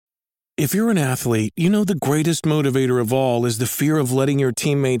If you're an athlete, you know the greatest motivator of all is the fear of letting your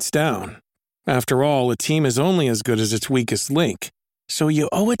teammates down. After all, a team is only as good as its weakest link. So you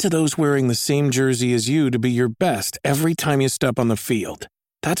owe it to those wearing the same jersey as you to be your best every time you step on the field.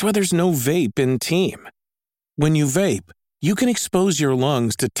 That's why there's no vape in team. When you vape, you can expose your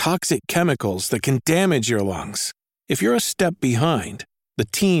lungs to toxic chemicals that can damage your lungs. If you're a step behind, the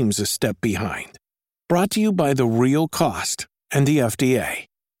team's a step behind. Brought to you by The Real Cost and the FDA.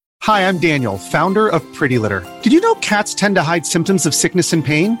 Hi, I'm Daniel, founder of Pretty Litter. Did you know cats tend to hide symptoms of sickness and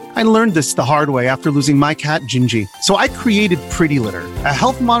pain? I learned this the hard way after losing my cat, Gingy. So I created Pretty Litter, a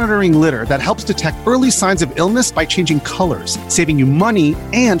health monitoring litter that helps detect early signs of illness by changing colors, saving you money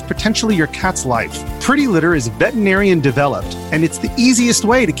and potentially your cat's life. Pretty Litter is veterinarian developed, and it's the easiest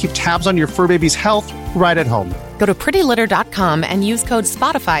way to keep tabs on your fur baby's health right at home. Go to prettylitter.com and use code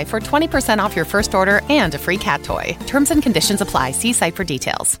SPOTIFY for 20% off your first order and a free cat toy. Terms and conditions apply. See site for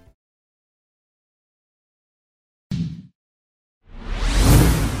details.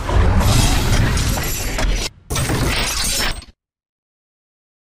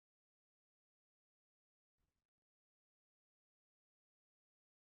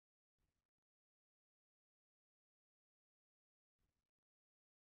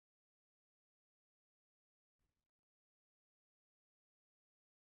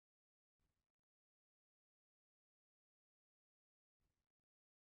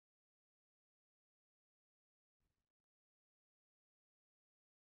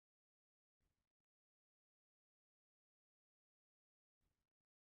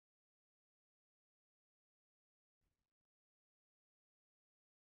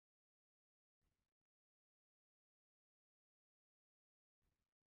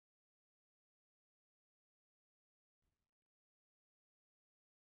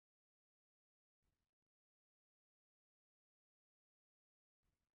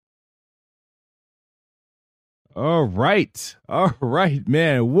 All right,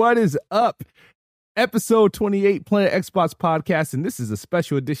 man. What is up? Episode 28, Planet Xbox Podcast, and this is a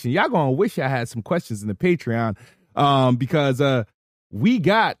special edition. Y'all gonna wish I had some questions in the Patreon, because we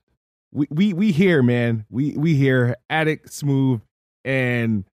here, man. We here, Addict, Smooth,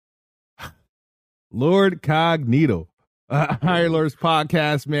 and Lord Cognito. Higher Lords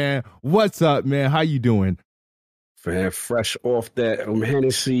Podcast, man. What's up, man? How you doing? Man, fresh off that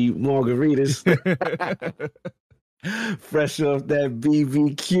Hennessy margaritas. Fresh off that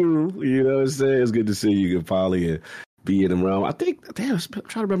BBQ, you know what I'm saying? It's good to see you, Polly, and be in the realm. I think, I'm trying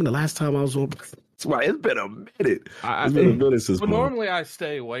to remember the last time I was on. It's been a minute. It's been a minute since. But normally I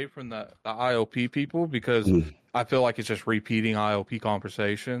stay away from the IOP people because I feel like it's just repeating IOP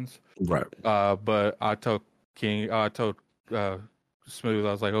conversations. Right. But I told Smooth,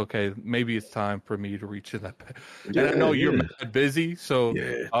 I was like, okay, maybe it's time for me to reach to that. And I know you're mad busy, so.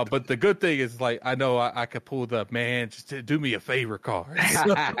 Yeah. But the good thing is, like, I know I could pull the man just to do me a favor card.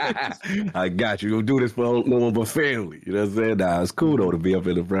 I got you. You'll do this for no one but family. You know what I'm saying? Nah, it's cool though to be up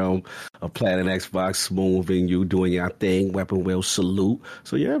in the realm of Planet Xbox, Smooth, and you doing your thing. Weapon Wheel salute.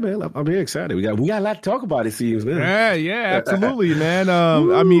 So yeah, man, I'm very excited. We got a lot to talk about. It seems, man. Yeah, absolutely, man.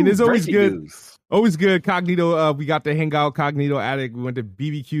 I mean, it's always good. News. Always good. Cognito, we got to hang out. Cognito Addict. We went to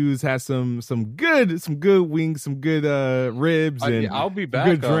BBQs, had some good wings, some good ribs, and I'll be back,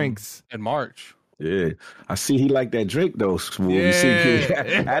 good drinks in March. Yeah, I see he liked that drink though. Smooth.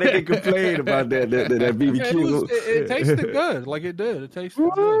 Yeah. I didn't complain about that BBQ. It tasted good, like it did. It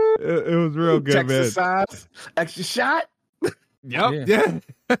tasted good. It was real good, Texas man. size, extra shot. Yep. Yeah.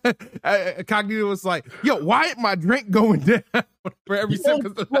 Cognito was like, "Yo, why ain't my drink going down for every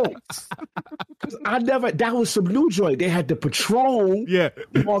second?" Because that was some new joint. They had the Patron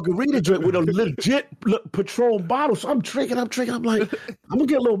margarita drink with a legit Patron bottle. So I'm drinking. I'm like, I'm gonna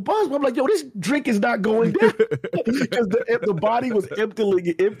get a little buzz. But I'm like, yo, this drink is not going down because the body was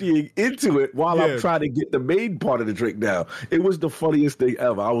emptying into it while I'm trying to get the main part of the drink down. It was the funniest thing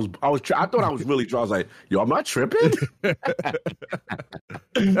ever. I thought I was really drunk. I was like, yo, I'm not tripping.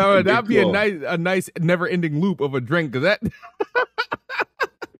 No, that'd be a nice never-ending loop of a drink. Cause that,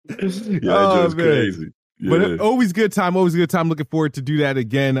 it's crazy. Yeah. But always good time. Looking forward to do that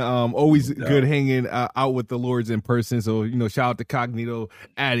again. Always good hanging out with the Lords in person. So shout out to Cognito,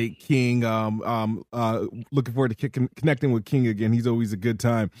 Addict, King. Looking forward to connecting with King again. He's always a good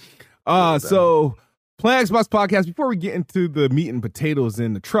time. So Planet Xbox Podcast. Before we get into the meat and potatoes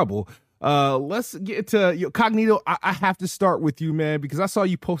and the trouble. Let's get to Cognito. I have to start with you, man, because I saw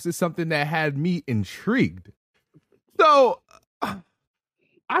you posted something that had me intrigued. So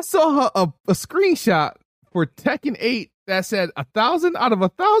I saw a screenshot for Tekken 8 that said 1,000 out of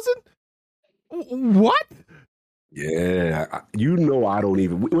 1,000. What? Yeah, you know I don't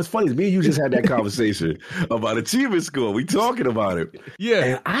even. What's funny is me and you just had that conversation about achievement score. We talking about it. Yeah,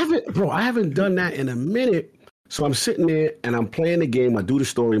 and I haven't done that in a minute. So I'm sitting there and I'm playing the game. I do the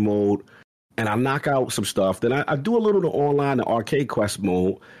story mode, and I knock out some stuff. Then I do a little of the online, the arcade quest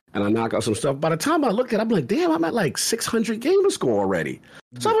mode, and I knock out some stuff. By the time I look at it, I'm like, damn, I'm at like 600 gamer score already.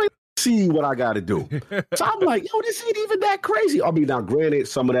 So I'm like, see what I got to do. So I'm like, yo, this ain't even that crazy. I mean, now granted,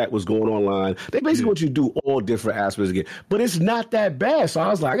 some of that was going online. They basically want you to do all different aspects again, but it's not that bad. So I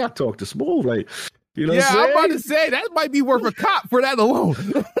was like, I got to talk to Smooth, like, you know. Yeah, I'm about to say that might be worth a cop for that alone.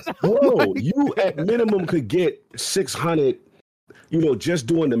 Bro, you at minimum could get 600. Just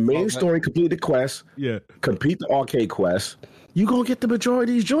doing the main story, complete the quest, complete the arcade quest. You gonna get the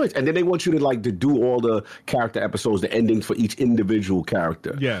majority of these joints, and then they want you to do all the character episodes, the endings for each individual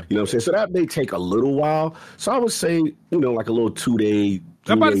character. Yeah, you know what I'm saying. So that may take a little while. So I would say, like a little 2 day.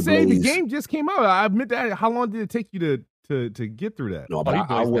 I'm about to say the game just came out. I admit that. How long did it take you to get through that? No, but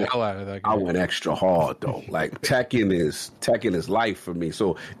I went extra hard though. Like Tekken is life for me.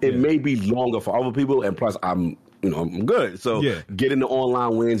 So it may be longer for other people, and plus I'm good. So getting the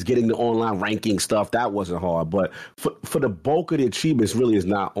online wins, getting the online ranking stuff, that wasn't hard. But for the bulk of the achievements, really is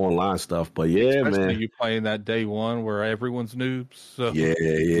not online stuff. But especially man, you playing that day one where everyone's noobs. So.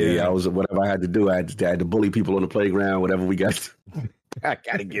 Yeah. I was whatever I had to do. I had to bully people on the playground. Whatever we got. I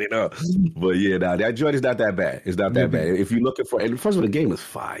gotta get it up. But that joint is not that bad. It's not that bad. If you're looking for, and first of all, the game is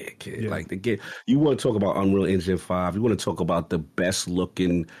fire, kid. Like the game, you want to talk about Unreal Engine 5. You want to talk about the best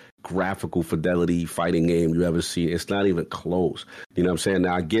looking graphical fidelity fighting game you ever see. It's not even close. You know what I'm saying?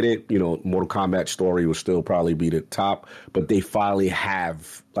 Now I get it. Mortal Kombat story will still probably be the top, but they finally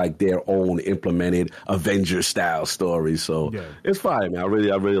have like their own implemented Avenger style story. So it's fine, man. I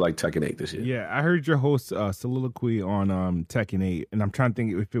really like Tekken 8 this year. Yeah, I heard your host soliloquy on Tekken 8, and I'm trying to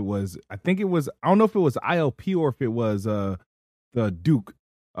think if it was. I don't know if it was ILP or if it was the Duke.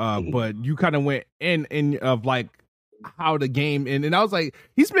 But you kind of went in of like how the game and I was like,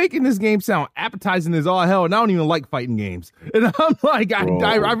 he's making this game sound appetizing as all hell, and I don't even like fighting games. And I'm like,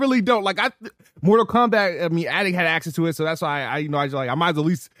 I really don't like. Mortal Kombat. I mean, Addict had access to it, so that's why I just like I might as well at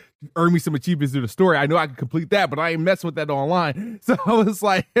least earn me some achievements through the story. I know I can complete that, but I ain't messing with that online. So I was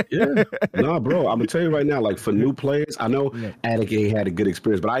like, bro. I'm gonna tell you right now, like for new players, I know Addict had a good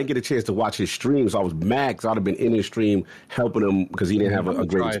experience, but I didn't get a chance to watch his stream, so I was mad because I'd have been in his stream helping him because he didn't have a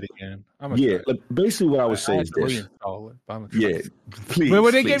great. Basically what I would say is this. Please.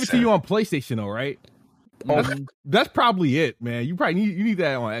 But they gave it to you on PlayStation, though, right? That's probably it, man. You probably need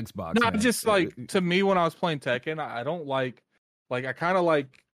that on Xbox. No, just like to me when I was playing Tekken, I don't like I kind of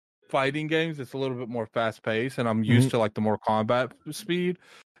like fighting games. It's a little bit more fast paced, and I'm used to like the more combat speed.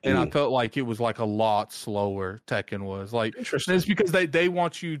 And I felt like it was like a lot slower. Tekken was like, it's because they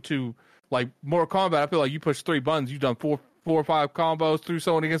want you to like more combat. I feel like you push 3 buttons, you've done four or 5 combos, threw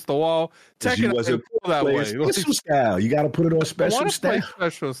someone against the wall. Tekken wasn't that way. Special style. You got to put it on special style.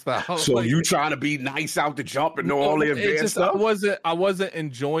 Special style. So you trying to be nice out the jump and know all the advanced stuff? I wasn't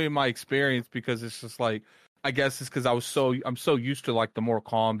enjoying my experience because it's just like, I guess it's because I'm so used to like the more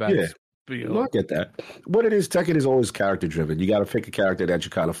combat. Yeah. I get that. What it is, Tekken is always character driven. You got to pick a character that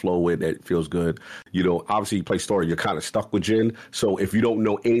you kind of flow with, that feels good. Obviously you play story, you're kind of stuck with Jin. So if you don't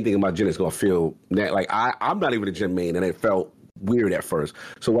know anything about Jin, it's going to feel like I'm not even a Jin main, and it felt weird at first.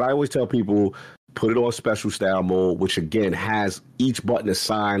 So what I always tell people, put it on special style mode, which again has each button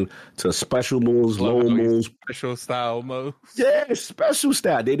assigned to special moves, low moves. Special style mode. Yeah, special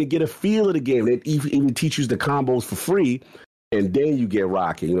style. They didn't get a feel of the game. They even teach you the combos for free. And then you get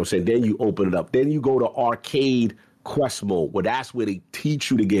rocking, you know what I'm saying? Then you open it up. Then you go to arcade quest mode, where that's where they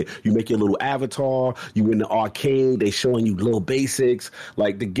teach you to get. You make your little avatar. You in the arcade. They showing you little basics.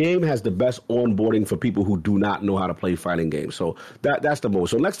 Like the game has the best onboarding for people who do not know how to play fighting games. So that's the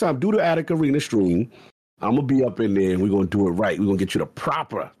most. So next time, do the Attic Arena stream. I'm going to be up in there, and we're going to do it right. We're going to get you the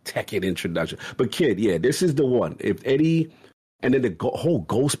proper Tekken introduction. But kid, this is the one. If Eddie... And then the whole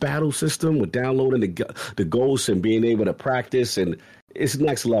ghost battle system with downloading the ghosts and being able to practice, and it's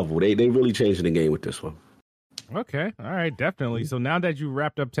next level. They really changing the game with this one. Okay, all right, definitely. So now that you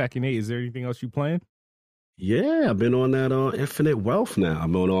wrapped up Tekken 8, is there anything else you playing? Yeah, I've been on that Infinite Wealth now.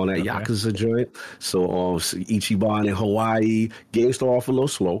 I'm on that Yakuza joint. So Ichiban in Hawaii. Game start off a little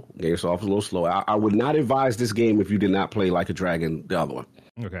slow. I would not advise this game if you did not play Like a Dragon, the other one.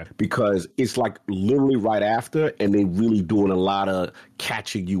 Okay. Because it's like literally right after, and they really doing a lot of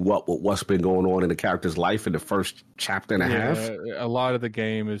catching you up with what's been going on in the character's life in the first chapter and a half. A lot of the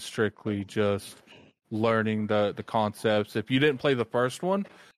game is strictly just learning the concepts. If you didn't play the first one,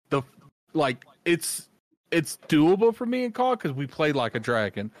 it's doable for me and COD because we played like a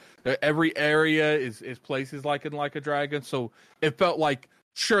dragon. Every area is places like a dragon, so it felt like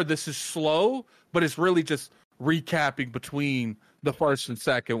sure this is slow, but it's really just recapping between the first and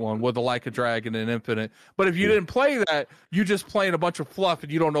second one with the Like a Dragon and Infinite. But if you didn't play that, you just playing a bunch of fluff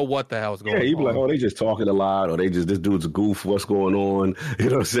and you don't know what the hell's going on. Yeah, you'd be like, oh, they just talking a lot, or this dude's a goof, what's going on? You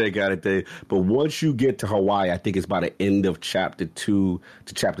know what I'm saying, kind of thing. But once you get to Hawaii, I think it's by the end of chapter 2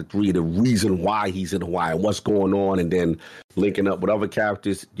 to chapter 3, the reason why he's in Hawaii, what's going on, and then linking up with other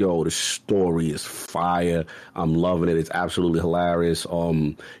characters. Yo, the story is fire. I'm loving it. It's absolutely hilarious.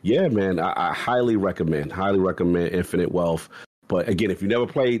 Yeah, man, I highly recommend Infinite Wealth. But again, if you never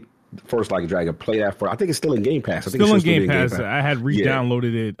played first Like a Dragon, play that first. I think it's still in Game Pass. Still in Game Pass. I had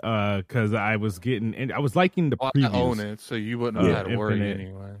re-downloaded it because I was liking the previews. I own it, so you wouldn't have to worry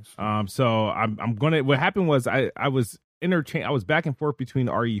anyways. So I'm gonna. What happened was I was back and forth between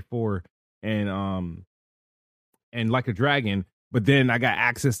RE4 and Like a Dragon, but then I got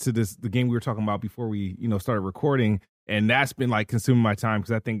access to the game we were talking about before we started recording, and that's been like consuming my time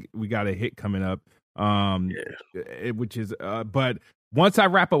because I think we got a hit coming up. Which is but once I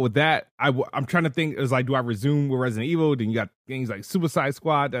wrap up with that, I'm trying to think is like, do I resume with Resident Evil? Then you got things like Suicide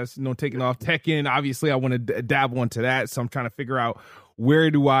Squad that's taking off. Tekken, obviously I want to dabble into that, so I'm trying to figure out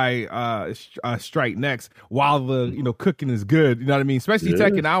where do I strike next while the cooking is good, you know what I mean? Especially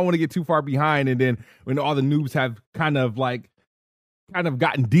Tekken, I don't want to get too far behind, and then when all the noobs have kind of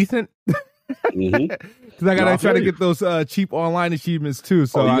gotten decent. Because I gotta try to get those cheap online achievements too.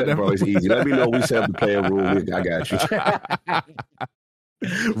 So bro, it's easy. Let me know we set up the player room. I got you.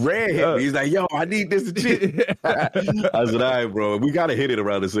 Red hit me. He's like, yo, I need this shit. I said, all right, bro. We gotta hit it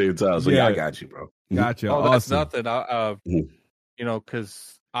around the same time. So I got you, bro. Gotcha. Oh, awesome. That's nothing.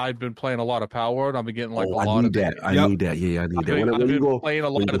 Because I've been playing a lot of Power World. I've been getting a lot I need of that. I need that. Yeah, I need that. I've been playing a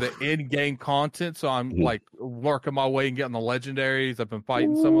lot of the in-game content, so I'm like working my way and getting the legendaries. I've been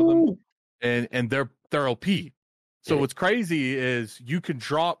fighting some of them. And they're OP. So what's crazy is you can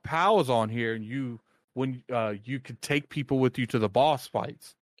drop pals on here, and you can take people with you to the boss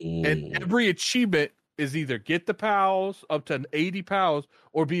fights. And every achievement is either get the pals up to 80 pals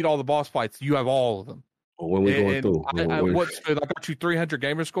or beat all the boss fights. You have all of them. When we going through? I got you 300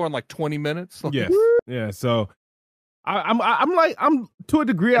 gamer score in like 20 minutes. Yes. Yeah. So I'm to a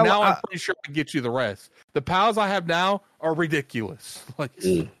degree. I'm pretty sure I can get you the rest. The pals I have now are ridiculous.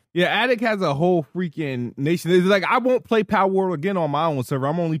 Yeah, Attic has a whole freaking nation. It's like I won't play Power World again on my own server.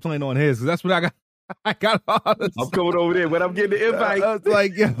 I'm only playing on his because that's what I got. I got all this. I'm coming over there when I'm getting the invite. I was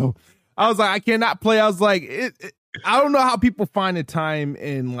like, I was like, I cannot play. I was like, I don't know how people find the time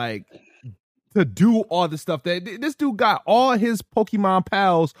and to do all the stuff that this dude got all his Pokemon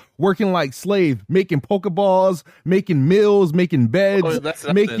pals working like slaves, making Pokeballs, making meals, making beds,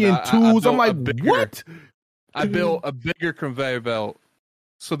 making tools. I'm like, what? I built a bigger conveyor belt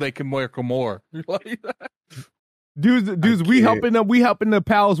so they can work more. Dudes, we helping the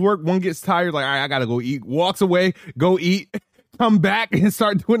pals work. One gets tired, like, all right, I gotta go eat. Walks away, go eat, come back and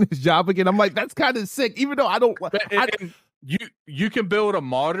start doing his job again. I'm like, that's kind of sick. Even though I don't. You can build a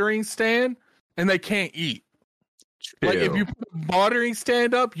monitoring stand and they can't eat. Like if you put a monitoring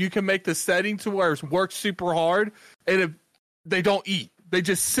stand up, you can make the setting to where it works super hard, and if they don't eat, they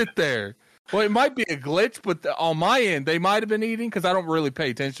just sit there. Well, it might be a glitch, but on my end, they might have been eating because I don't really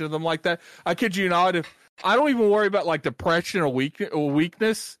pay attention to them like that. I kid you not, if I don't even worry about like depression or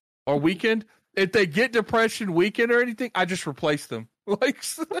weakness or weakened. If they get depression, weakened, or anything, I just replace them. Like,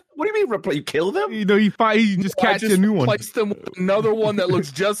 what do you mean replace? You kill them? You just catch a new one. Replace them with another one that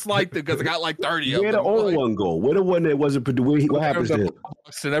looks just like them because I got like 30 of them. Where the old one go? Where the one that wasn't produced? What happens to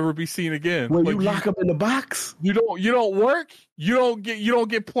to never be seen again? When you lock them in the box, you don't work. You don't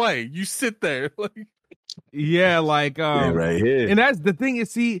get play. You sit there. Yeah, like right here. And that's the thing.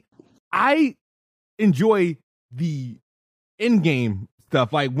 Is, see, I enjoy the in-game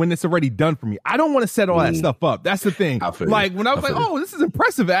stuff, like when it's already done for me. I don't want to set all that stuff up. That's the thing. Like when I was like, oh, this is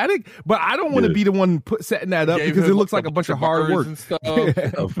impressive, Attic, but I don't want to be the one setting that up because it looks like a bunch of hard work.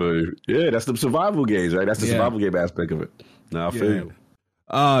 I feel you. Yeah, that's the survival games, right? That's the survival game aspect of it. No, I feel you.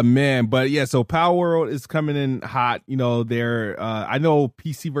 Man, but yeah, so Power World is coming in hot. They're I know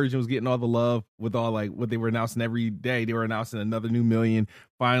PC version was getting all the love with all like what they were announcing every day. They were announcing another new million.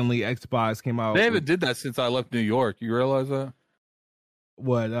 Finally, Xbox came out. They haven't did that since I left New York. You realize that?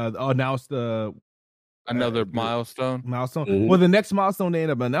 What announced the Another milestone. Mm-hmm. Well, the next milestone they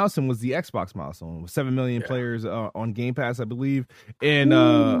ended up announcing was the Xbox milestone, with 7 million players on Game Pass, I believe. And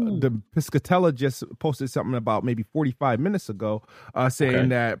the Piscatella just posted something about maybe 45 minutes ago, saying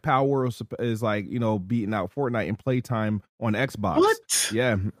that Power World is like, beating out Fortnite in playtime on Xbox. What?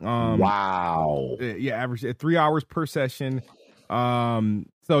 Yeah. Wow. Yeah, average 3 hours per session.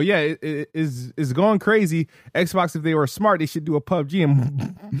 So yeah, it's going crazy. Xbox, if they were smart, they should do a PUBG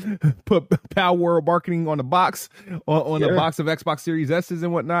and put Power World marketing on the box, on the box of Xbox Series S's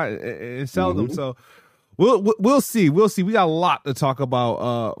and whatnot, and sell them. So we'll see. We got a lot to talk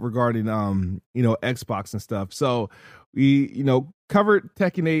about regarding Xbox and stuff. So we covered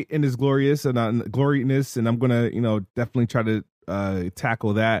Tekken 8 in its gloriousness, and I'm gonna definitely try to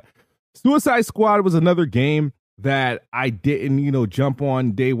tackle that. Suicide Squad was another game that I didn't, jump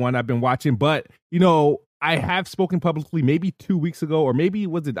on day one. I've been watching, but, I have spoken publicly maybe 2 weeks ago, or maybe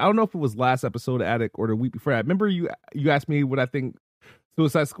I don't know if it was last episode of Attic or the week before. I remember you asked me what I think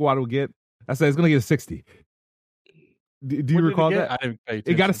Suicide Squad will get. I said it's going to get a 60. Do you recall that? I didn't pay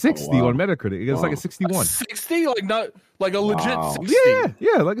attention. It got a 60 on Metacritic. It was like a 61. 60? Like a legit 60?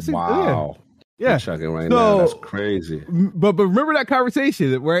 Yeah, like a 60. Wow. Yeah. I'm checking right now. That's crazy. But remember that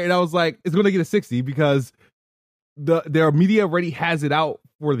conversation where I was like, it's going to get a 60 because their media already has it out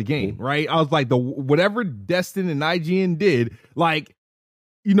for the game, right? I was like, whatever Destin and IGN did, like,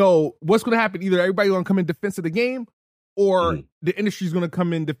 what's going to happen? Either everybody going to come in defense of the game, or the industry's going to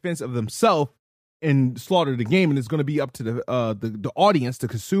come in defense of themselves and slaughter the game, and it's going to be up to the audience, the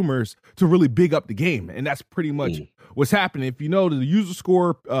consumers, to really big up the game, and that's pretty much what's happening. If the user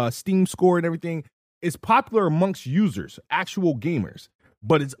score, Steam score, and everything is popular amongst users, actual gamers,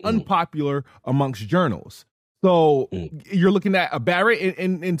 but it's unpopular amongst journals. So you're looking at a Barrett,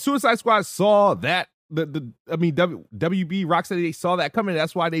 and Suicide Squad saw that. WB Rocksteady, they saw that coming.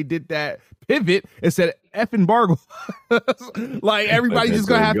 That's why they did that pivot and said F embargo. Like everybody's just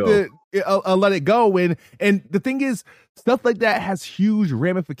gonna have to let it go. And the thing is, stuff like that has huge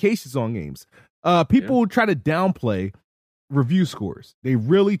ramifications on games. People try to downplay review scores. They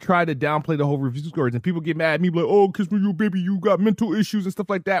really try to downplay the whole review scores, and people get mad at me like, oh, because when you baby, you got mental issues and stuff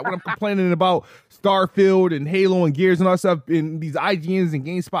like that. When I'm complaining about Starfield and Halo and Gears and all that stuff, and these IGNs and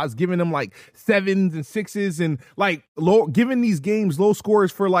GameSpots giving them like 7s and 6s and like giving these games low scores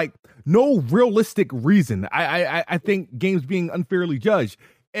for like no realistic reason. I think games being unfairly judged.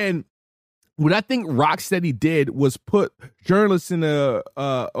 And what I think Rocksteady did was put journalists in a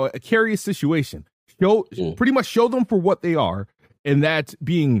curious situation. Pretty much show them for what they are, and that's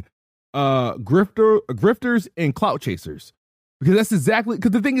being grifters and clout chasers. Because that's exactly, because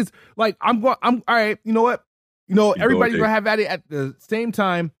the thing is, like, I'm all right, you know what? Everybody's gonna have at it at the same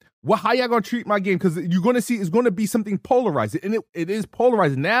time. How y'all gonna treat my game? Because you're gonna see it's gonna be something polarized, and it is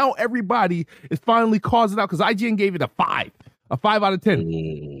polarized. Now everybody is finally causing out, because IGN gave it a 5 out of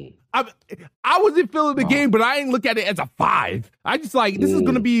 10. I wasn't feeling the game, but I ain't look at it as a 5. I just like, this is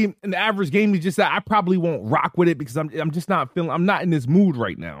going to be an average game. It's just that I probably won't rock with it because I'm just not feeling, I'm not in this mood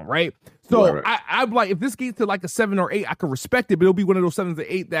right now, right? So I'm like, if this gets to like a 7 or 8, I can respect it, but it'll be one of those 7s or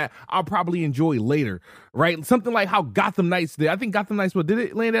 8 that I'll probably enjoy later, right? Something like how Gotham Knights did. I think Gotham Knights, did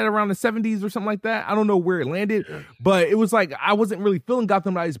it land at around the 70s or something like that? I don't know where it landed, but it was like, I wasn't really feeling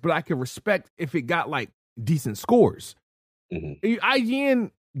Gotham Knights, but I could respect if it got like decent scores.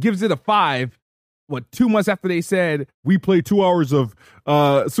 IGN gives it a 5. 2 months after they said we played 2 hours of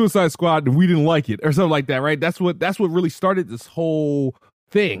Suicide Squad and we didn't like it or something like that, right? That's what really started this whole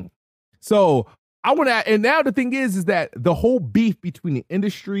thing. So I want to, and now the thing is that the whole beef between the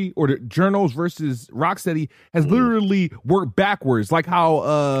industry or the journals versus Rocksteady has literally worked backwards, like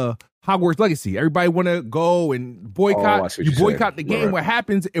how Hogwarts Legacy. Everybody want to go and boycott. You boycott the game. Right. What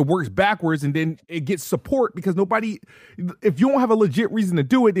happens? It works backwards, and then it gets support because nobody. If you don't have a legit reason to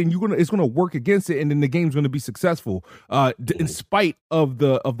do it, then it's gonna work against it, and then the game's gonna be successful, in spite of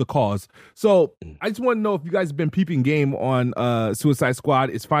the cause. So I just want to know if you guys have been peeping game on Suicide Squad.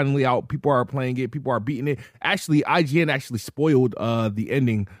 It's finally out. People are playing it. People are beating it. Actually, IGN actually spoiled the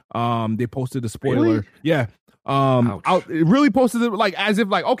ending. They posted a spoiler. Really? Yeah. It really posted it like as if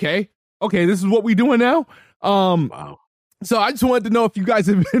like okay, this is what we doing now. Wow. So I just wanted to know if you guys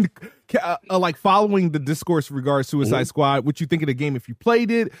have been like following the discourse regarding Suicide Squad, what you think of the game, if you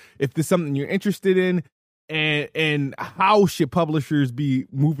played it, if there's something you're interested in, and how should publishers be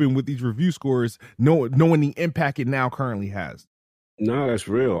moving with these review scores, knowing the impact it now currently has. No, that's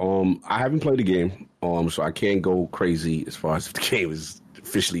real. I haven't played the game, so I can't go crazy as far as if the game is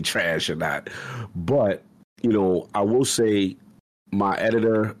officially trash or not, but I will say my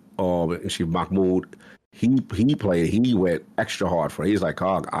editor, Chief Mahmoud, he went extra hard for it. He's like,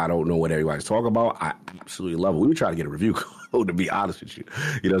 Cog, I don't know what everybody's talking about. I absolutely love it. We were trying to get a review code, to be honest with you.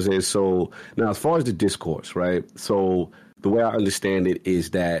 You know what I'm saying? So now, as far as the discourse, right? So the way I understand it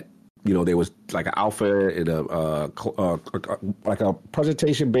is that, you know, there was like an alpha and like a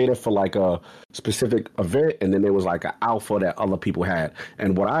presentation beta for like a specific event, and then there was like an alpha that other people had.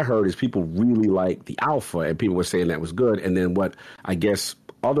 And what I heard is people really liked the alpha, and people were saying that was good. And then what I guess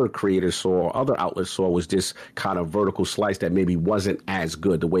other creators saw, or other outlets saw, was this kind of vertical slice that maybe wasn't as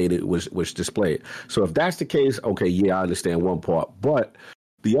good the way that it was displayed. So if that's the case, okay, yeah, I understand one part, but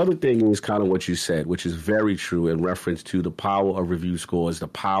the other thing is kind of what you said, which is very true in reference to the power of review scores, the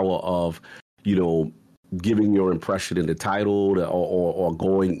power of, you know, giving your impression in the title or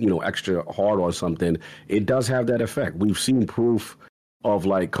going, you know, extra hard on something. It does have that effect. We've seen proof of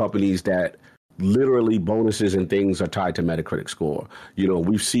like companies that literally bonuses and things are tied to Metacritic score. You know,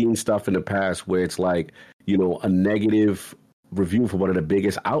 we've seen stuff in the past where it's like, you know, a negative review for one of the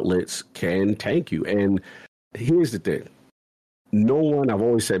biggest outlets can tank you. And here's the thing. No one, I've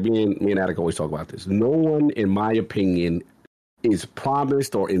always said, me and Attic always talk about this. No one, in my opinion, is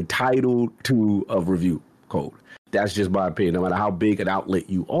promised or entitled to a review code. That's just my opinion. No matter how big an outlet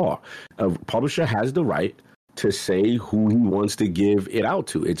you are, a publisher has the right to say who he wants to give it out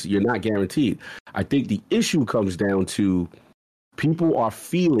to. You're not guaranteed. I think the issue comes down to people are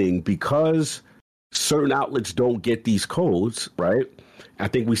feeling, because certain outlets don't get these codes, right? I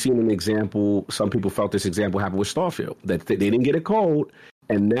think we've seen an example. Some people felt this example happened with Starfield, that they didn't get a code.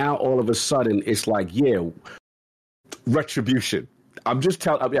 And now all of a sudden it's like, yeah, retribution. I'm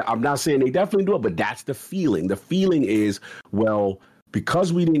not saying they definitely do it, but that's the feeling. The feeling is, well,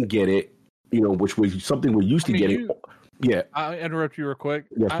 because we didn't get it, you know, which was something we're used to getting. Yeah. I'll interrupt you real quick.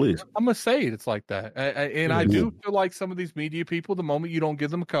 Yeah, please. I'm going to say it's like that. And I do feel like some of these media people, the moment you don't give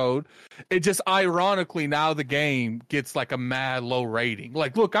them a code, it just ironically now the game gets like a mad low rating.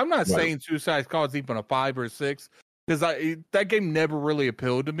 Like, look, I'm not saying Suicide Squad's even a 5 or a 6, because that game never really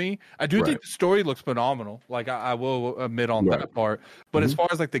appealed to me. I do think the story looks phenomenal. Like, I will admit on that part. But as far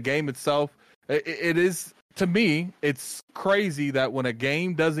as like the game itself, it is, to me, it's crazy that when a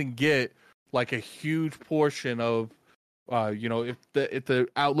game doesn't get like a huge portion of, you know, if the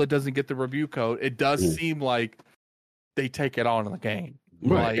outlet doesn't get the review code, it does seem like they take it on in the game.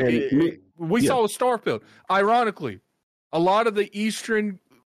 Right. Like, we saw with Starfield. Ironically, a lot of the Eastern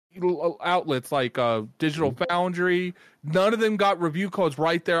outlets like Digital Foundry, none of them got review codes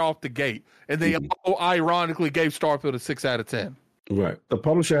right there off the gate, and they all ironically gave Starfield a 6 out of 10. Right. The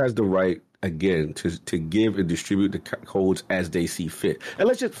publisher has the right, again, to give and distribute the codes as they see fit. And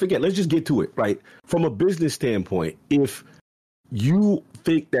let's just get to it, right? From a business standpoint, if you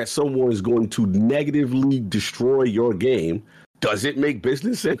think that someone is going to negatively destroy your game, does it make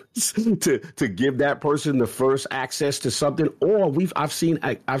business sense to give that person the first access to something? Or I've seen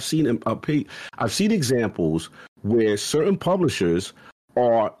examples where certain publishers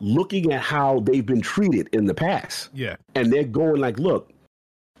are looking at how they've been treated in the past. Yeah. And they're going like, look,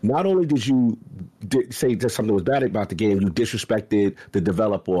 not only did you say that something was bad about the game, you disrespected the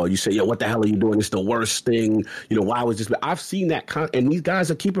developer. Or you say, yo, what the hell are you doing? It's the worst thing. You know, why was this? I've seen that. And these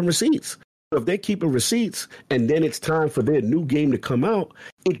guys are keeping receipts. If they're keeping receipts and then it's time for their new game to come out,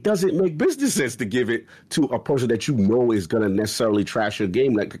 it doesn't make business sense to give it to a person that you know is going to necessarily trash your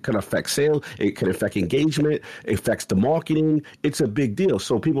game. That could affect sales. It can affect engagement. It affects the marketing. It's a big deal.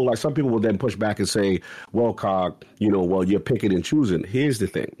 So some people will then push back and say, well, Cog, you know, well, you're picking and choosing. Here's the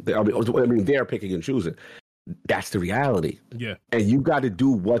thing. I mean, they're picking and choosing. That's the reality. Yeah. And you got to do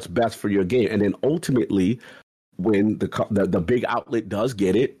what's best for your game. And then ultimately, when the big outlet does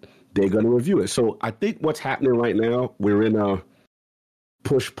get it, they're going to review it. So I think what's happening right now, we're in a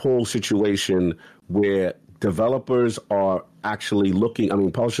push-pull situation where developers are actually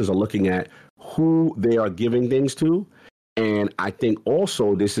publishers are looking at who they are giving things to. And I think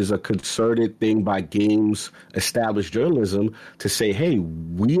also this is a concerted thing by games established journalism to say, hey,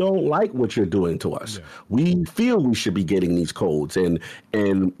 we don't like what you're doing to us. Yeah. We feel we should be getting these codes. And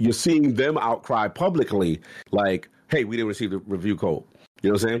you're seeing them outcry publicly like, hey, we didn't receive the review code. You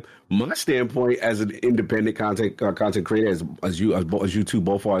know what I'm saying? My standpoint as an independent content creator, as you two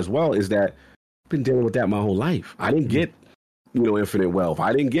both are as well, is that I've been dealing with that my whole life. I didn't get, you know, Infinite Wealth.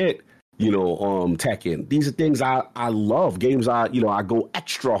 I didn't get, you know, Tekken. These are things I love. Games I go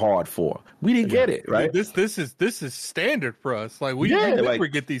extra hard for. We didn't get it, right? This is standard for us. Like we never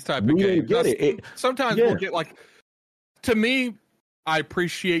get these type of games. Get it. Sometimes we'll get like. To me, I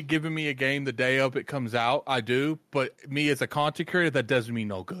appreciate giving me a game the day of it comes out. I do, but me as a content creator, that doesn't mean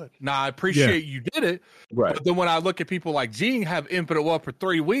no good. Now I appreciate you did it, right? But then when I look at people like Gene have Infinite Wealth for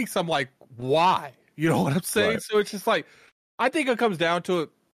 3 weeks, I'm like, why? You know what I'm saying? Right. So it's just like, I think it comes down to it.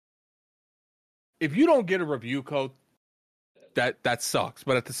 If you don't get a review code, that sucks.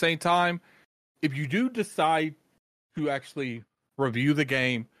 But at the same time, if you do decide to actually review the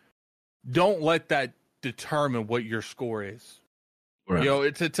game, don't let that determine what your score is. Right. You know,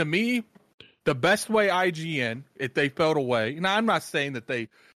 to me, the best way IGN, if they felt away. Now, I'm not saying that they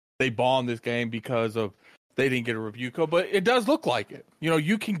bombed this game because of they didn't get a review code, but it does look like it. You know,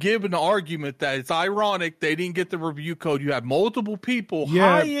 you can give an argument that it's ironic they didn't get the review code. You have multiple people,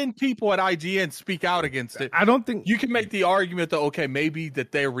 high-end people at IGN speak out against it. I don't think you can make the argument that, okay, maybe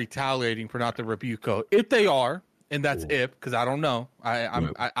that they're retaliating for not the review code. If they are, and that's because I don't know.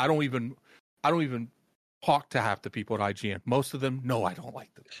 I don't even talk to half the people at IGN. Most of them, no, I don't like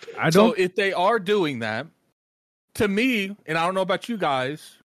them. So if they are doing that, to me, and I don't know about you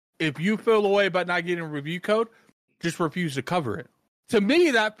guys, if you feel away about not getting a review code, just refuse to cover it. To me,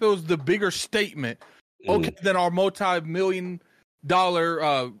 that feels the bigger statement. Okay, then our multi-million-dollar,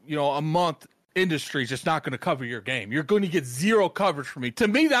 a month industry is just not going to cover your game. You're going to get zero coverage from me. To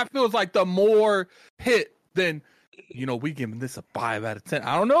me, that feels like the more hit than, we giving this a 5 out of 10.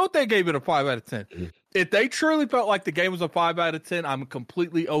 I don't know if they gave it a 5 out of 10. If they truly felt like the game was a 5 out of 10, I'm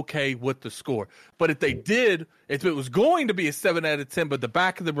completely okay with the score. But if they did, if it was going to be a 7 out of 10, but the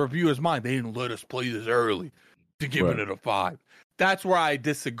back of the reviewer's mind, they didn't let us play this early to give it a 5. That's where I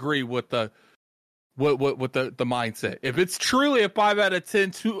disagree with the mindset. If it's truly a 5 out of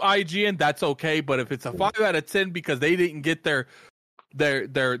 10 to IGN, that's okay. But if it's a 5 out of 10 because they didn't get their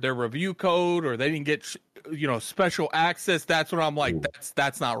review code or they didn't get special access, that's what I'm like.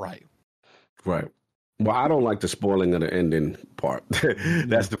 That's not right. Right. Well, I don't like the spoiling of the ending part.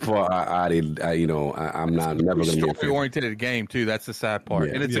 That's the part I'm not never going to be a favorite. Oriented game too. That's the sad part,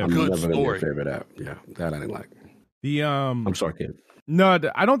 and it's a good story. That I didn't like. I'm sorry, kid. No,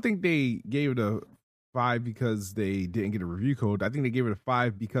 I don't think they gave it a 5 because they didn't get a review code. I think they gave it a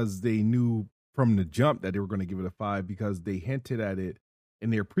 5 because they knew from the jump that they were going to give it a 5 because they hinted at it in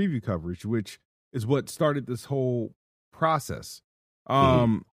their preview coverage, which is what started this whole process.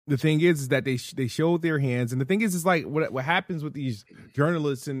 The thing is that they showed their hands, and the thing is like what happens with these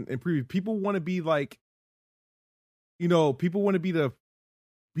journalists and preview. People want to be like, people want to be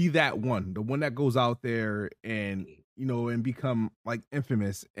that one, the one that goes out there and and become like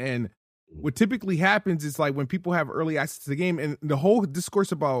infamous. And what typically happens is like when people have early access to the game, and the whole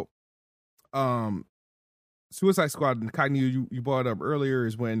discourse about Suicide Squad and Cognito you brought up earlier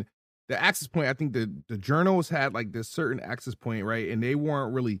is when the access point, I think the journals had like this certain access point, right? And they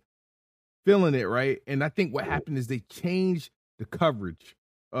weren't really feeling it, right? And I think what happened is they changed the coverage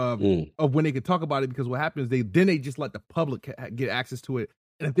of when they could talk about it, because what happens is they just let the public get access to it.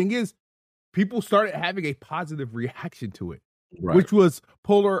 And the thing is, people started having a positive reaction to it, right, which was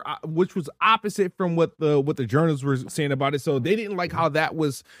which was opposite from what the journalists were saying about it. So they didn't like how that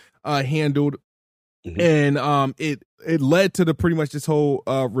was handled. And it led to pretty much this whole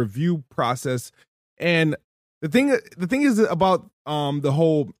review process. And the thing is about the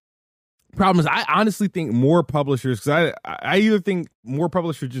whole problem is I honestly think more publishers, because I either think more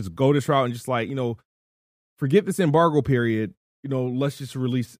publishers just go this route and just like, forget this embargo period, let's just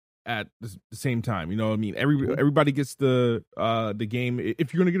release at the same time. You know what I mean? Everybody gets the game.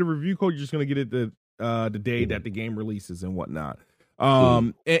 If you're gonna get a review code, you're just gonna get it the day that the game releases and whatnot.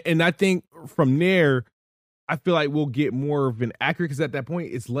 And I think from there, I feel like we'll get more of an accurate, because at that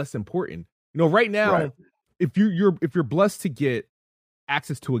point it's less important. Right now, if you're blessed to get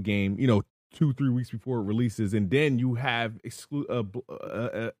access to a game, 2-3 weeks before it releases, and then you have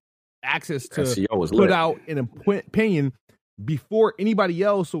access to put out an opinion before anybody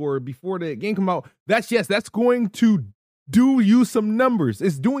else or before the game come out, that's going to do you some numbers.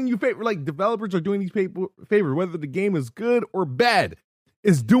 It's doing you favor. Like developers are doing these favor, whether the game is good or bad.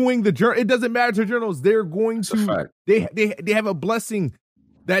 It's doing it doesn't matter to journals. They're going to they have a blessing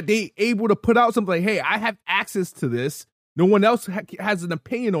that they able to put out something like, hey, I have access to this. No one else has an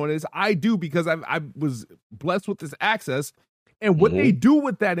opinion on this. I do, because I was blessed with this access. And what they do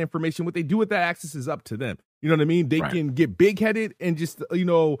with that information, what they do with that access is up to them. You know what I mean? They can get big headed and just,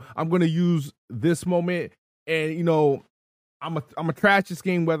 I'm going to use this moment and, I'm a trash this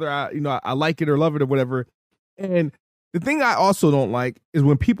game, whether I like it or love it or whatever. And the thing I also don't like is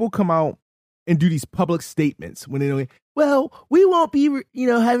when people come out and do these public statements when they well, we won't be,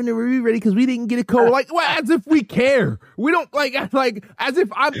 having a review ready because we didn't get a code. Like, well, as if we care. We don't like as if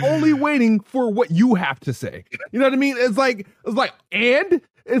I'm only waiting for what you have to say. You know what I mean? It's like, and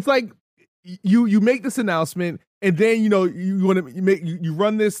it's like you make this announcement And then you want to make you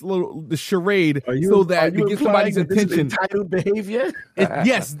run the charade so that it gets somebody's attention. Entitled behavior.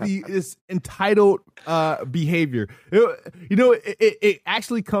 This entitled behavior. It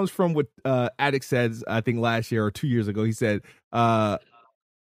actually comes from what Attic said. I think last year or 2 years ago, he said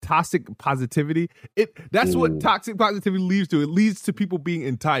toxic positivity. That's what toxic positivity leads to. It leads to people being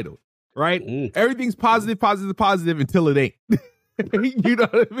entitled. Right? Everything's positive until it ain't. You know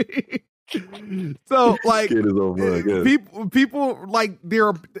what I mean? So like people like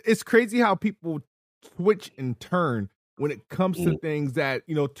it's crazy how people switch and turn when it comes to things that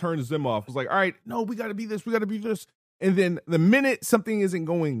turns them off. It's like, all right, no, we gotta be this, and then the minute something isn't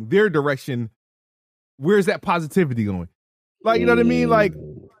going their direction, where's that positivity going? Like, you know what I mean? Like,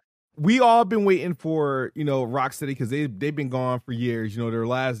 we all been waiting for Rocksteady because they've been gone for years. Their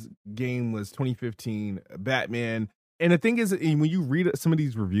last game was 2015, Batman. And the thing is, when you read some of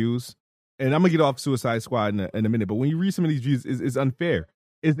these reviews, and I'm gonna get off Suicide Squad in a minute, but when you read some of these reviews, it's unfair.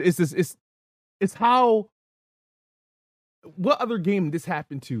 It's how what other game this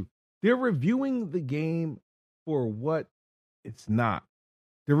happened to? They're reviewing the game for what it's not.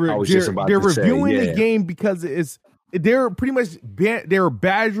 They're reviewing the game because they're pretty much they're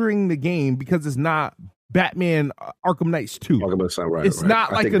badgering the game because it's not Batman Arkham Knights 2. It's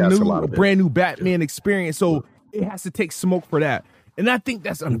not like a brand new Batman experience, so it has to take smoke for that. And I think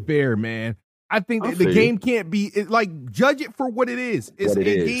that's unfair, man. I think that the game can't be judge it for what it is. It's a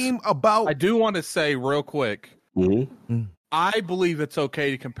game about. I do want to say real quick. Mm-hmm. I believe it's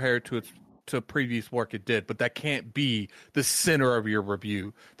okay to compare it to previous work it did, but that can't be the center of your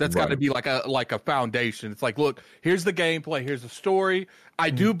review. That's got to be like a foundation. It's like, look, here's the gameplay, here's the story. I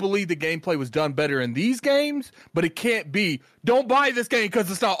do believe the gameplay was done better in these games, but it can't be, don't buy this game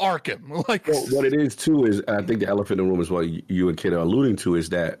because it's not Arkham. Like, well, what it is too is, I think the elephant in the room is what you and Kid are alluding to, is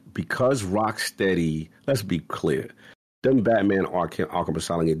that because Rocksteady, let's be clear, them Batman Arkham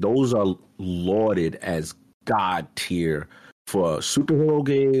Asylum, those are lauded as god tier for superhero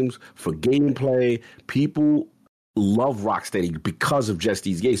games, for gameplay. People love Rocksteady because of just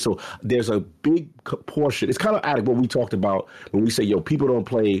these games. So there's a big portion. It's kind of out of what we talked about when we say, people don't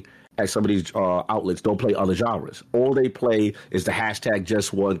play at some of these outlets, don't play other genres. All they play is the hashtag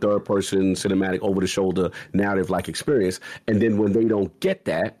just one third-person cinematic over-the-shoulder narrative-like experience. And then when they don't get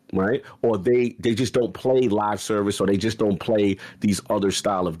that, right, or they just don't play live service, or they just don't play these other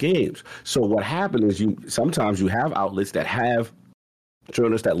style of games. So what happens is sometimes you have outlets that have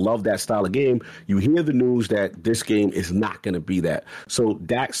journalists that love that style of game. You hear the news that this game is not going to be that. So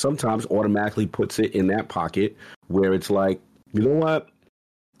that sometimes automatically puts it in that pocket where it's like, you know what?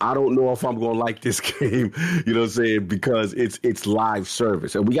 I don't know if I'm going to like this game, you know what I'm saying, because it's live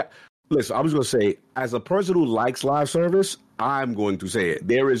service. And listen, I was going to say, as a person who likes live service, I'm going to say it.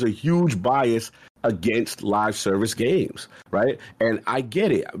 There is a huge bias against live service games, right? And I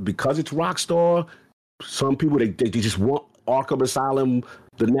get it. Because it's Rockstar, some people, they just want Arkham Asylum,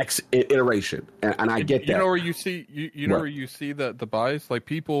 the next iteration. And I get that. You know where you see, where you see the bias? Like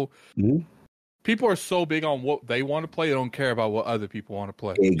people... Mm-hmm. People are so big on what they want to play, they don't care about what other people want to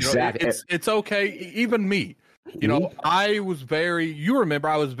play. Exactly. It's okay. Even me, I was very. You remember,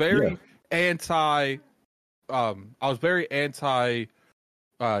 I was very anti. I was very anti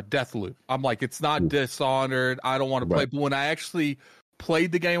Deathloop. I'm like, it's not Dishonored. I don't want to play. But when I actually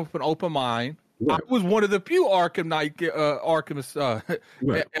played the game with an open mind, I was one of the few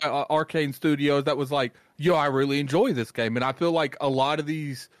Arcane Studios that was like, I really enjoy this game, and I feel like a lot of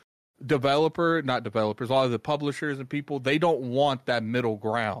these. A lot of the publishers and people, they don't want that middle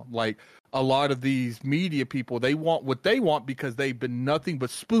ground. Like a lot of these media people, they want what they want because they've been nothing but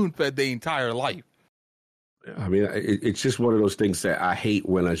spoon-fed their entire life. I mean, it's just one of those things that I hate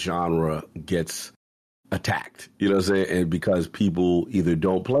when a genre gets attacked, you know what I'm saying? And because people either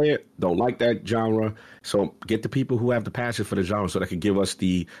don't play it, don't like that genre. So get the people who have the passion for the genre so they can give us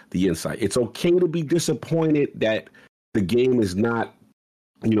the insight. It's okay to be disappointed that the game is not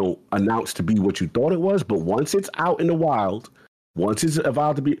announced to be what you thought it was, but once it's out in the wild, once it's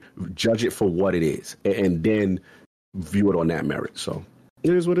evolved to be, judge it for what it is, and then view it on that merit. So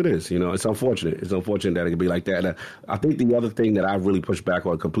it is what it is. It's unfortunate. It's unfortunate that it can be like that. And I think the other thing that I really pushed back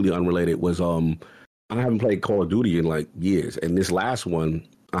on, completely unrelated, was I haven't played Call of Duty in like years, and this last one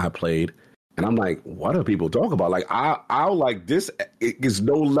I played, and I'm like, what do people talk about? Like I'll like this. It is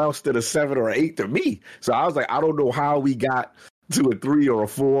no less than a 7 or 8 to me. So I was like, I don't know how we got to a 3 or a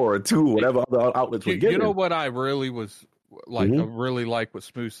 4 or a 2, whatever other outlets were giving. You know what I really was like? I really like what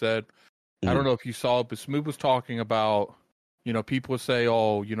Smooth said. I don't know if you saw it, but Smooth was talking about, people say,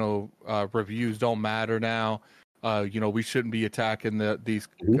 reviews don't matter now. we shouldn't be attacking these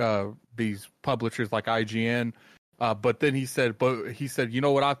publishers like IGN. But then he said,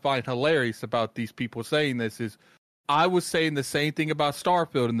 what I find hilarious about these people saying this is, I was saying the same thing about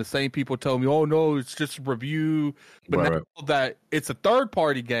Starfield, and the same people told me, "Oh no, it's just a review." But now that it's a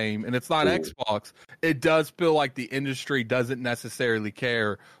third-party game and it's not Xbox, it does feel like the industry doesn't necessarily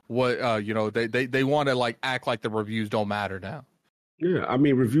care what they want to like act like the reviews don't matter now. Yeah, I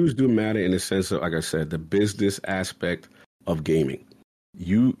mean, reviews do matter in the sense of, like I said, the business aspect of gaming.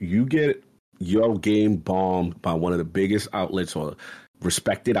 You get your game bombed by one of the biggest outlets or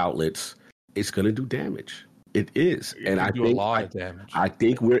respected outlets, it's going to do damage. It is. And I think a lot of damage. I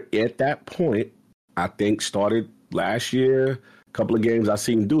think we're at that point. I think started last year, a couple of games I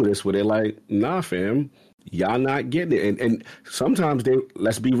seen do this where they're like, nah, fam, y'all not getting it. And sometimes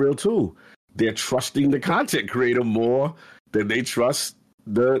let's be real too, they're trusting the content creator more than they trust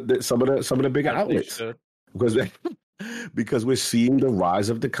some of the bigger outlets. Because we're seeing the rise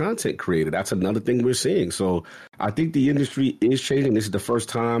of the content creator. That's another thing we're seeing. So I think the industry is changing. This is the first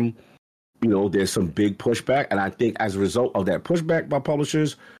time there's some big pushback. And I think as a result of that pushback by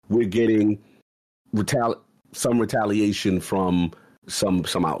publishers, we're getting some retaliation from some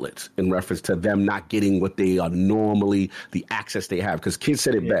outlets in reference to them not getting what they are normally, the access they have. Because kids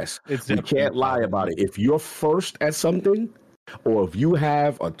said it best. We can't lie about it. If you're first at something, or if you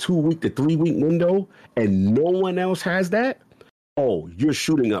have a 2-week to 3-week window and no one else has that, oh, you're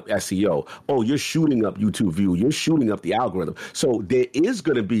shooting up SEO. Oh, you're shooting up YouTube view. You're shooting up the algorithm. So there is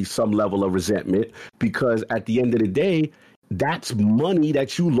going to be some level of resentment because at the end of the day, that's money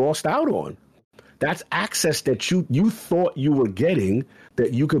that you lost out on. That's access that you thought you were getting,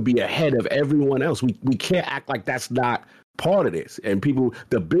 that you could be ahead of everyone else. We can't act like that's not part of this. And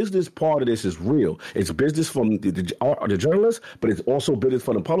the business part of this is real. It's business from the journalists, but it's also business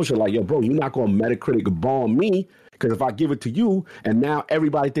from the publisher. Like, yo, bro, you're not going to Metacritic bomb me, because if I give it to you and now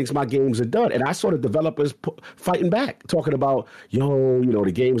everybody thinks my games are done. And I saw the developers fighting back, talking about,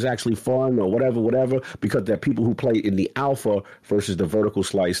 the game's actually fun or whatever, because there are people who play in the alpha versus the vertical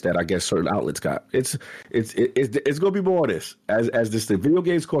slice that I guess certain outlets got. It's going to be more of this. As this, the video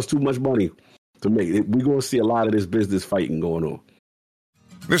games cost too much money to make. We're going to see a lot of this business fighting going on.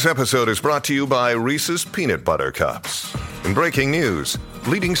 This episode is brought to you by Reese's Peanut Butter Cups. In breaking news,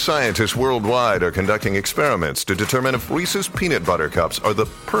 leading scientists worldwide are conducting experiments to determine if Reese's Peanut Butter Cups are the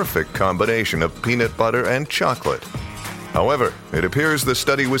perfect combination of peanut butter and chocolate. However, it appears the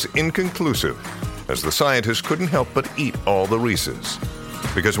study was inconclusive, as the scientists couldn't help but eat all the Reese's.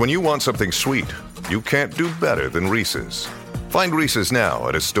 Because when you want something sweet, you can't do better than Reese's. Find Reese's now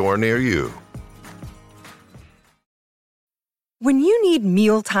at a store near you. When you need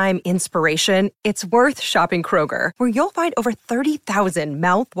mealtime inspiration, it's worth shopping Kroger, where you'll find over 30,000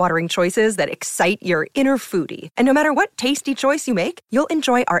 mouth-watering choices that excite your inner foodie. And no matter what tasty choice you make, you'll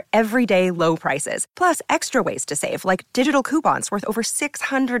enjoy our everyday low prices, plus extra ways to save, like digital coupons worth over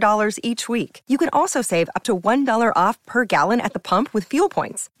 $600 each week. You can also save up to $1 off per gallon at the pump with fuel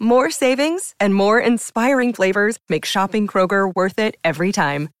points. More savings and more inspiring flavors make shopping Kroger worth it every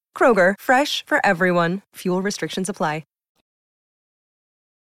time. Kroger, fresh for everyone. Fuel restrictions apply.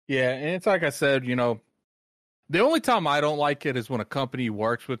 Yeah, and it's like I said, the only time I don't like it is when a company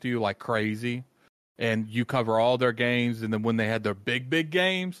works with you like crazy and you cover all their games, and then when they had their big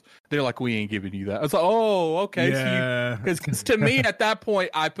games, they're like, we ain't giving you that. I was like, oh, okay. Yeah. Because to me, at that point,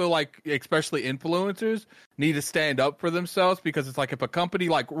 I feel like especially influencers need to stand up for themselves, because it's like if a company,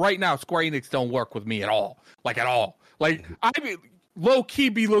 like right now, Square Enix don't work with me at all. Like at all. Like I be low-key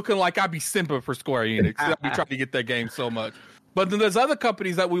be looking like I be simping for Square Enix. I be trying to get their game so much. But then there's other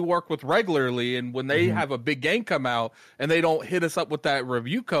companies that we work with regularly, and when they have a big game come out and they don't hit us up with that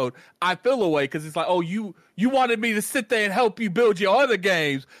review code, I feel away, because it's like, oh, you wanted me to sit there and help you build your other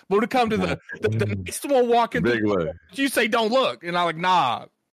games, but when it comes to the next one walking through, you say don't look, and I'm like, nah.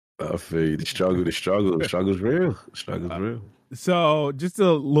 I feel you. The struggle's real. Struggle's real. So just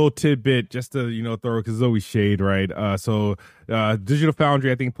a little tidbit, just to throw, because it's always shade, right? Digital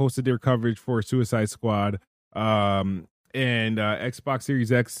Foundry, I think, posted their coverage for Suicide Squad. And Xbox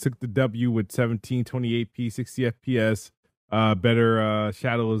Series X took the W with 1720p, 60 FPS, better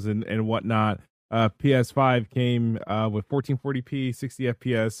shadows and whatnot. PS5 came with 1440p, 60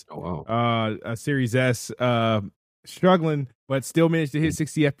 FPS. Oh, wow. Series S struggling, but still managed to hit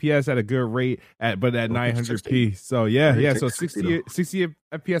 60 FPS at a good rate, but at 900p. So so 60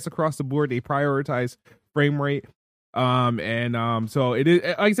 FPS across the board. They prioritize frame rate. So it is,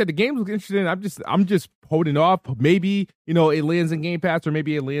 like I said, the game was interesting. I'm just holding off. Maybe, it lands in Game Pass, or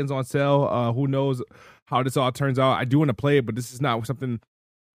maybe it lands on sale. Who knows how this all turns out. I do want to play it, but this is not something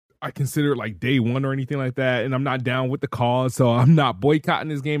I consider it like day one or anything like that, and I'm not down with the cause, so I'm not boycotting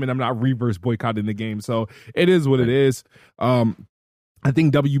this game, and I'm not reverse boycotting the game. So it is what it is. I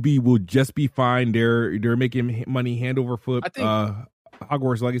think WB will just be fine. They're making money hand over foot. I think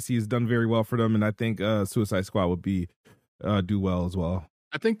Hogwarts Legacy has done very well for them, and I think Suicide Squad would be do well as well.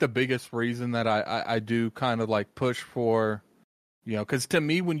 I think the biggest reason that I do kind of like push for, because to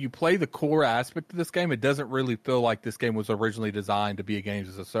me, when you play the core aspect of this game, it doesn't really feel like this game was originally designed to be a games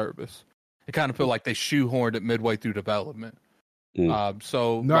as a service. It kind of feel like they shoehorned it midway through development.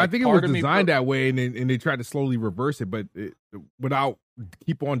 So no, I think it was designed that way, and they tried to slowly reverse it, but without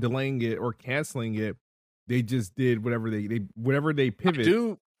keep on delaying it or canceling it, they just did whatever they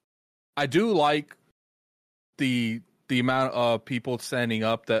pivot. I do like the amount of people standing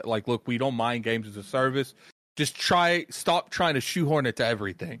up that like, look, we don't mind games as a service. Just stop trying to shoehorn it to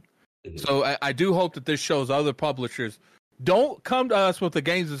everything. So I do hope that this shows other publishers, don't come to us with the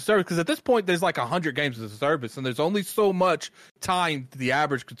games as a service, because at this point there's like 100 games as a service, and there's only so much time the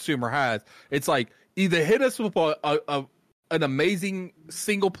average consumer has. It's like, either hit us with an amazing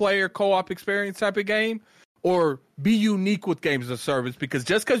single player co-op experience type of game, or be unique with games as a service, because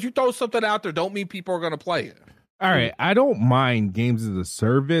just because you throw something out there don't mean people are going to play it. All right, I don't mind games as a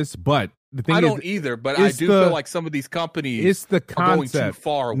service, but the thing I don't either, but I do feel like some of these companies are going too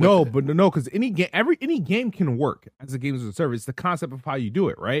far. No, because any game can work as a game as a service. It's the concept of how you do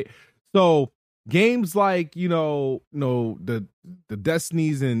it, right? So games like the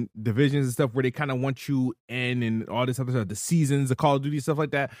Destinies and Divisions and stuff, where they kind of want you in and all this other stuff, the seasons, the Call of Duty stuff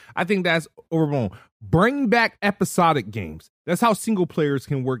like that, I think that's overblown. Bring back episodic games. That's how single players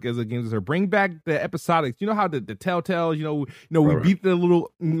can work as a game designer. Bring back the episodics. You know how the Telltales, we beat the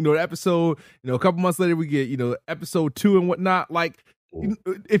little episode, a couple months later we get episode 2 and whatnot. Like,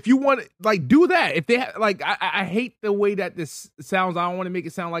 if you want, like, do that. If they I hate the way that this sounds. I don't want to make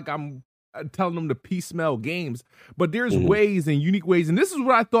it sound like I'm telling them to piecemeal games, but there's ways and unique ways, and this is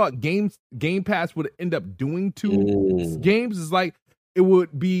what I thought Game Pass would end up doing to games, is like it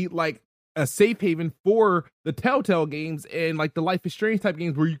would be like a safe haven for the Telltale games and like the Life is Strange type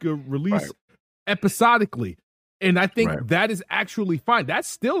games where you could release episodically. And I think that is actually fine. That's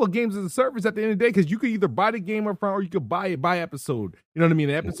still a games as a service at the end of the day, because you could either buy the game up front or you could buy it by episode. You know what I mean?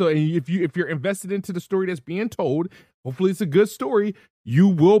 An episode, and if you're invested into the story that's being told, hopefully it's a good story, you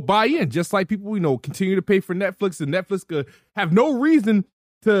will buy in. Just like people, continue to pay for Netflix, and Netflix could have no reason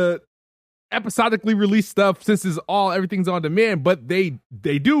to episodically release stuff since everything's on demand, but they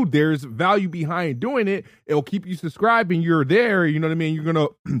do. There's value behind doing it. It'll keep you subscribed and you're there. You know what I mean?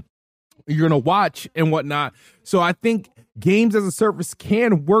 You're gonna watch and whatnot. So I think games as a service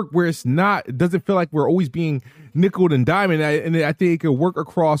can work where it doesn't feel like we're always being nickeled and dimed. And I think it can work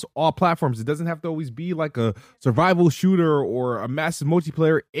across all platforms. It doesn't have to always be like a survival shooter or a massive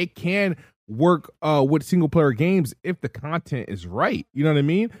multiplayer. It can work with single player games if the content is right. You know what I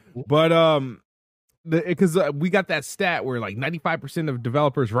mean? But because we got that stat where like 95% of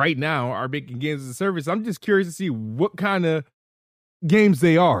developers right now are making games as a service. I'm just curious to see what kind of games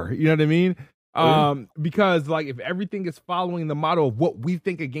they are. You know what I mean? Because like if everything is following the model of what we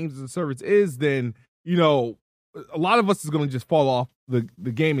think a games as a service is, then a lot of us is going to just fall off the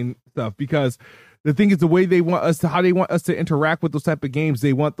gaming stuff, because the thing is, the way they want us to, how they want us to interact with those type of games,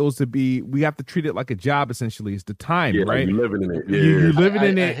 they want those to be, we have to treat it like a job, essentially. It's the time, right? Like you're living in it. You're living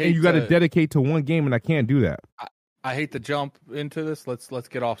in it, and you got to dedicate to one game, and I can't do that. I hate to jump into this. Let's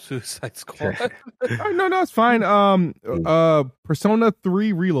get off Suicide Squad. No, it's fine. Persona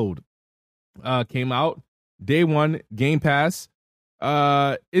 3 Reload came out day one, Game Pass.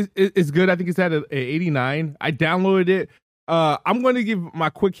 It's good. I think it's at a 89. I downloaded it. I'm going to give my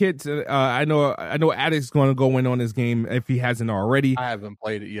quick hits. I know Addict's going to go in on this game if he hasn't already. I haven't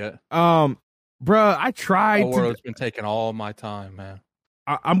played it yet. Bruh, I tried. It's been taking all my time, man.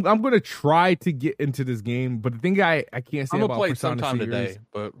 I'm going to try to get into this game, but the thing I can't say about Persona 3 I'm going to play it sometime today,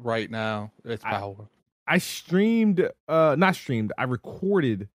 but right now it's power. I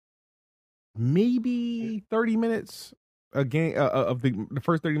recorded maybe 30 minutes a game of the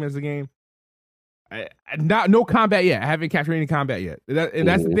first 30 minutes of the game. No combat yet. I haven't captured any combat yet. That's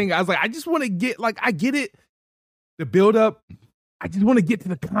the thing. I was like, I just want to get, like, I get it, the build up. I just want to get to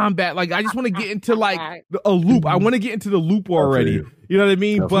the combat. Like, I just want to get into like a loop. I want to get into the loop already. You know what I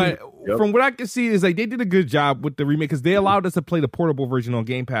mean? But from what I can see is like they did a good job with the remake, because they allowed us to play the portable version on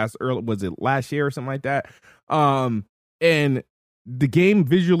Game Pass early. Was it last year or something like that? And the game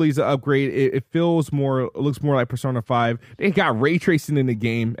visually is an upgrade. It looks more like Persona 5. They got ray tracing in the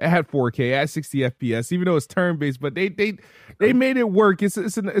game. It had 4K, it had 60 FPS, even though it's turn based. But they made it work. It's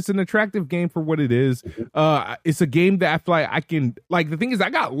an attractive game for what it is. It's a game that I feel like I can like. The thing is, I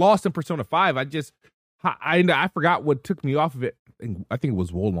got lost in Persona 5. I forgot what took me off of it. I think it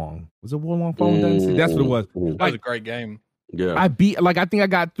was Wolong. Was it Wolong Fallen Dynasty? That's what it was. That was a great game. Yeah, I think I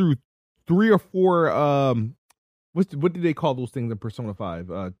got through 3 or 4. What did they call those things in Persona 5?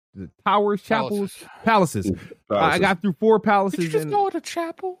 The towers, chapels, palaces. I got through 4 palaces. Did you just call it a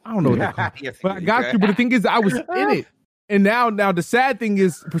chapel? I don't know what they call it. But I got through. But the thing is, I was in it. And now the sad thing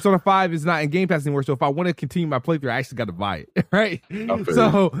is Persona 5 is not in Game Pass anymore. So if I want to continue my playthrough, I actually got to buy it, right? But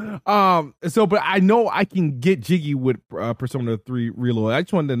I know I can get jiggy with Persona 3 Reload. I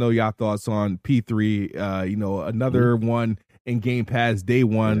just wanted to know y'all thoughts on P3. Another one in Game Pass day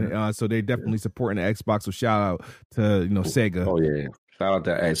one. So they're definitely supporting the Xbox. So shout out to Sega. Oh yeah. Shout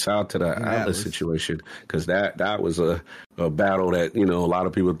out to the Atlas situation, because that was a battle that a lot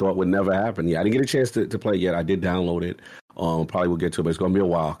of people thought would never happen. Yeah, I didn't get a chance to play it yet. I did download it. Probably will get to it, but it's going to be a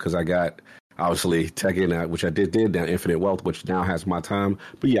while because I got obviously Tekken, which I did down Infinite Wealth, which now has my time.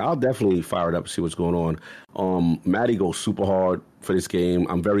 But yeah, I'll definitely fire it up and see what's going on. Maddie goes super hard for this game.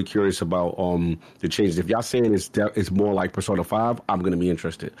 I'm very curious about the changes. If y'all saying it's more like Persona 5, I'm going to be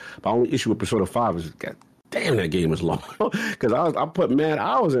interested. My only issue with Persona 5 is damn, that game is long. Because I put mad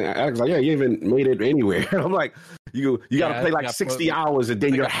hours in it. I was like, yeah, you haven't made it anywhere. I'm like, you got to play like 60 hours and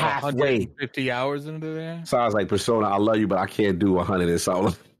then you're halfway. 50 hours into there. So I was like, Persona, I love you, but I can't do 100 and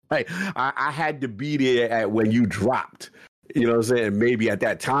so. Like, I had to be there at when you dropped. You know what I'm saying? Maybe at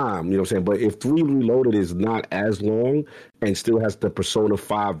that time, you know what I'm saying? But if 3 Reloaded is not as long and still has the Persona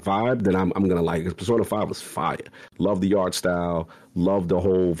 5 vibe, then I'm going to like it. Persona 5 was fire. Love the art style. Love the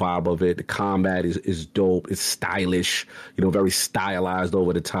whole vibe of it. The combat is dope. It's stylish, very stylized,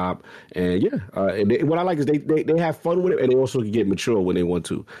 over the top. And yeah, and what I like is they have fun with it, and they also can get mature when they want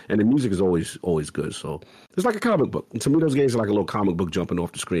to. And the music is always good. So it's like a comic book. And to me, those games are like a little comic book jumping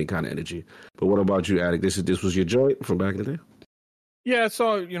off the screen kind of energy. But what about you, Addict? This was your joint from back in the day? Yeah,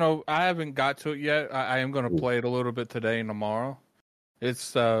 so I haven't got to it yet. I am going to play it a little bit today and tomorrow.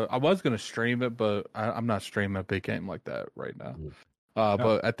 It's I was going to stream it, but I'm not streaming a big game like that right now.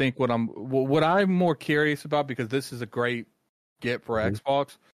 But I think what I'm more curious about, because this is a great get for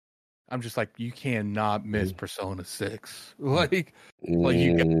Xbox, I'm just like, you cannot miss Persona 6. Like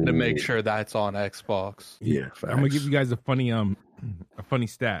you got to make sure that's on Xbox. Yeah, facts. I'm gonna give you guys a funny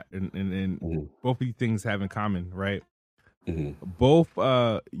stat, and both of these things have in common, right? Both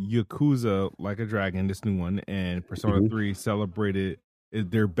Yakuza Like a Dragon, this new one, and Persona 3 celebrated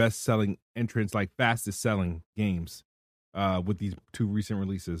their best-selling entrants, like fastest-selling games, with these 2 recent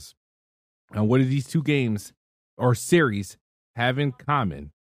releases. And what do these 2 games or series have in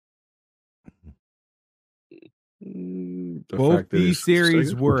common? Both these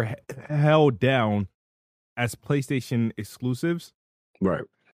series were held down as PlayStation exclusives, right?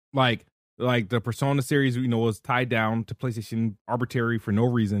 Like the Persona series, was tied down to PlayStation arbitrary for no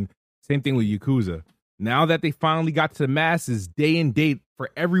reason. Same thing with Yakuza. Now that they finally got to the masses, day and date for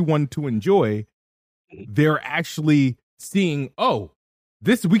everyone to enjoy, they're actually seeing,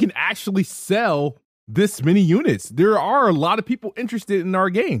 we can actually sell this many units. There are a lot of people interested in our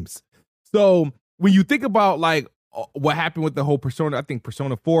games. So when you think about like what happened with the whole Persona, I think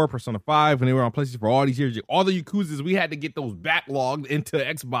Persona 4, Persona 5, when they were on PlayStation for all these years, all the Yakuzas, we had to get those backlogged into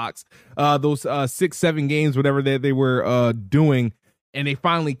Xbox, those 6-7 games, whatever they were doing. And they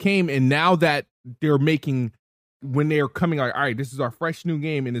finally came. And now that they're making, when they're coming like, all right, this is our fresh new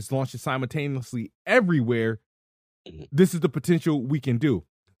game and it's launched simultaneously everywhere, this is the potential we can do.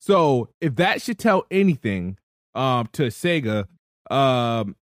 So if that should tell anything to Sega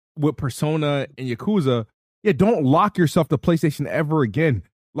with Persona and Yakuza, don't lock yourself to PlayStation ever again.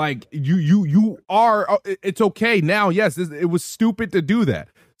 Like you are, it's okay now. Yes, it was stupid to do that.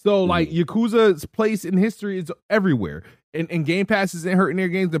 So like Yakuza's place in history is everywhere, and Game Pass isn't hurting their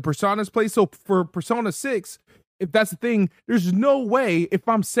games. The Persona's place. So for Persona 6, if that's the thing, there's no way if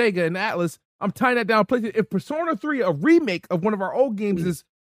I'm Sega and Atlas, I'm tying that down. If Persona 3, a remake of one of our old games,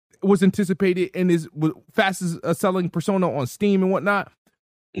 was anticipated and is fastest selling Persona on Steam and whatnot,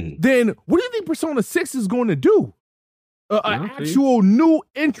 then what do you think Persona 6 is going to do? An actual new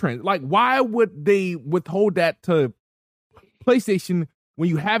entrant. Like, why would they withhold that to PlayStation when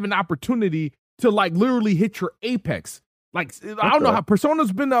you have an opportunity to like literally hit your apex? Like, I don't know how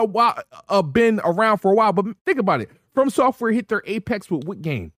Persona's been been around for a while, but think about it. From Software hit their apex with what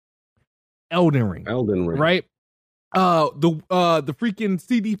game? Elden Ring. Right? the freaking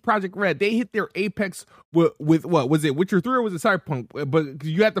CD Projekt Red, they hit their apex with what was it, Witcher 3 or was it Cyberpunk? But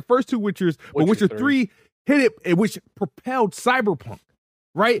you had the first two Witchers, but Witcher 3 hit it, which propelled Cyberpunk.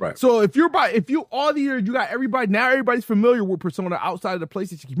 Right? So if you all the years you got everybody's familiar with Persona outside of the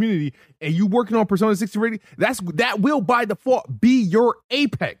PlayStation community, and you working on Persona 6 already, that will by default be your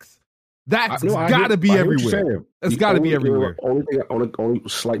apex. That's gotta be everywhere. That's gotta be everywhere. Only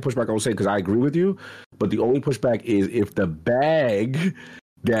slight pushback I will say, because I agree with you, but the only pushback is if the bag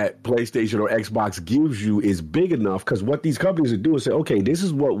that PlayStation or Xbox gives you is big enough, because what these companies are doing is say, okay, this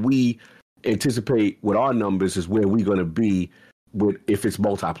is what we anticipate with our numbers is where we're gonna be if it's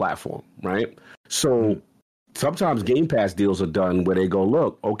multi-platform, right? So sometimes Game Pass deals are done where they go,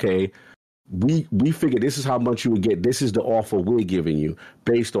 look, okay, we figure this is how much you would get. This is the offer we're giving you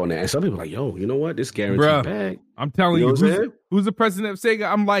based on that. And some people are like, yo, you know what? This guaranteed bag. I'm telling you, who's the president of Sega?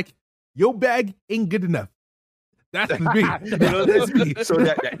 I'm like, your bag ain't good enough. That's me. That's me. So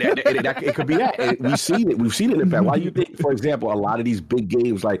that it could be that. And we've seen it. We've seen it in the past. Why you think, for example, a lot of these big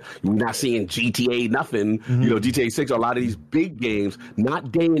games, like we're not seeing GTA nothing, GTA 6, a lot of these big games,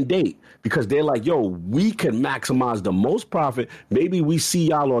 not day and date, because they're like, yo, we can maximize the most profit. Maybe we see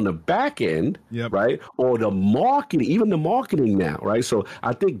y'all on the back end, right? Or the marketing, even the marketing now, right? So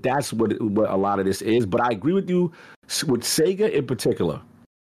I think that's what a lot of this is. But I agree with you with Sega in particular.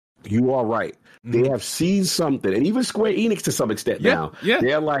 You are right. They have seen something, and even Square Enix to some extent now.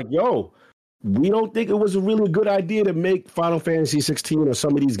 They're like, yo, we don't think it was a really good idea to make Final Fantasy 16 or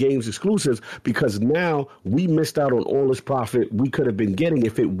some of these games exclusives, because now we missed out on all this profit we could have been getting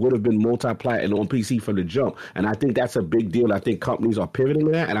if it would have been multi-plat and on PC from the jump. And I think that's a big deal. I think companies are pivoting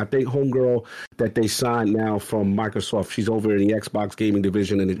to that. And I think Homegirl that they signed now from Microsoft, she's over in the Xbox gaming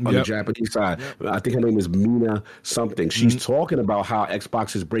division and on the Japanese side. I think her name is Mina something. She's talking about how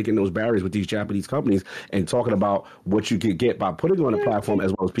Xbox is breaking those barriers with these Japanese companies and talking about what you can get by putting it on the platform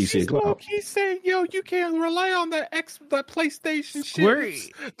as well as PC and cloud. Saying, yo, you can't rely on that PlayStation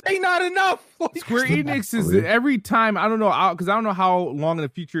shit. They not enough. Square Enix is every time, I don't know, because I don't know how long in the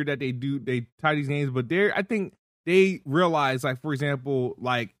future that they tie these games, but I think they realize, like, for example,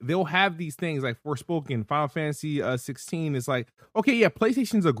 like they'll have these things like Forspoken, Final Fantasy 16. It's like, okay, yeah,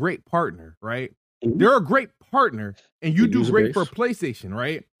 PlayStation's a great partner, right? They're a great partner, and you do great for PlayStation,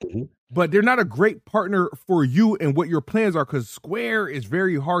 right? But they're not a great partner for you and what your plans are, because Square is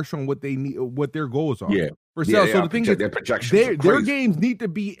very harsh on what they need, what their goals are for sales. So the thing is, their games need to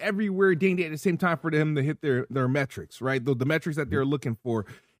be everywhere day and day at the same time for them to hit their metrics, right? The metrics that they're looking for.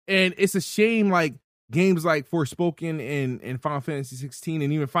 And it's a shame, like games like Forspoken and Final Fantasy 16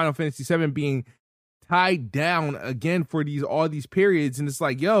 and even Final Fantasy 7 being tied down again for all these periods. And it's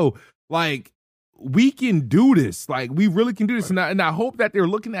like, yo, like, we can do this. Like, we really can do this. And I hope that they're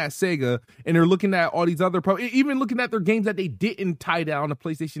looking at Sega and they're looking at all these other even looking at their games that they didn't tie down to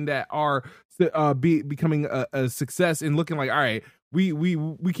PlayStation that are becoming a success, and looking like, all right, we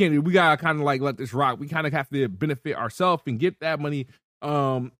can't, we gotta kind of like let this rock. We kind of have to benefit ourselves and get that money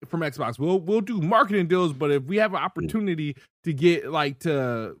from Xbox. We'll do marketing deals, but if we have an opportunity to get like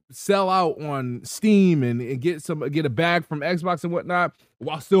to sell out on Steam and get a bag from Xbox and whatnot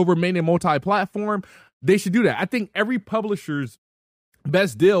while still remaining multi-platform, they should do that. I think every publisher's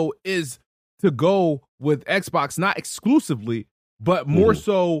best deal is to go with Xbox, not exclusively, but more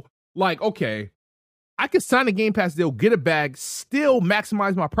so like, okay, I could sign a Game Pass deal, get a bag, still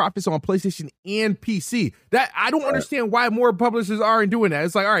maximize my profits on PlayStation and PC. That I don't understand why more publishers aren't doing that.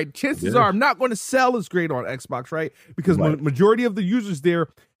 It's like, all right, chances are I'm not going to sell as great on Xbox, right? Because majority of the users there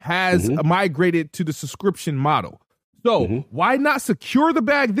has migrated to the subscription model. So why not secure the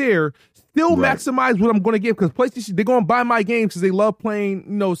bag there, still maximize what I'm going to get? Because PlayStation, they're going to buy my games because they love playing,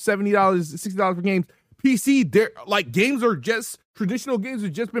 $70, $60 for games. PC, they're like, traditional games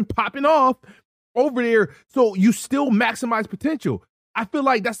have just been popping off over there, so you still maximize potential. I feel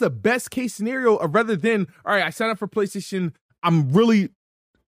like that's the best case scenario, rather than, all right, I sign up for PlayStation, I'm really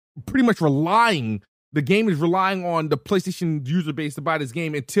pretty much the game is relying on the PlayStation user base to buy this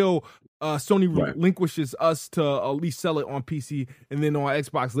game until Sony relinquishes us to at least sell it on PC and then on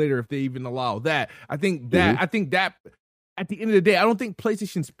Xbox later, if they even allow that. I think that at the end of the day, I don't think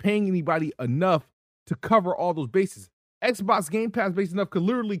PlayStation's paying anybody enough to cover all those bases. Xbox Game Pass base enough could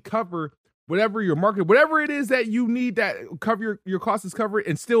literally cover whatever your market, whatever it is that you need, that cover your costs is covered,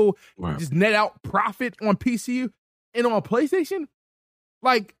 and still just net out profit on PC and on PlayStation.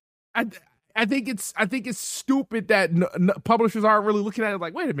 Like, I think it's stupid that publishers aren't really looking at it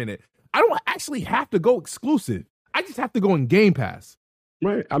like, wait a minute, I don't actually have to go exclusive. I just have to go in Game Pass.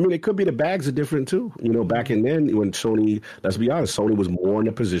 Right. I mean, it could be the bags are different too. You know, back in then when Sony, let's be honest, Sony was more in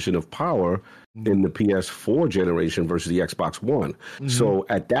a position of power in the PS4 generation versus the Xbox One. So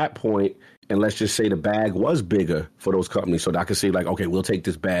at that point, and let's just say the bag was bigger for those companies. So I could say like, okay, we'll take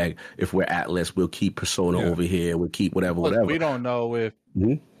this bag. If we're Atlas, we'll keep Persona over here. We'll keep whatever. We don't know if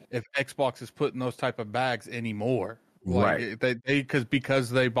Xbox is putting those type of bags anymore. Like, right. Because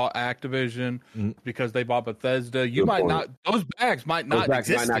they bought Activision, because they bought Bethesda, those bags might not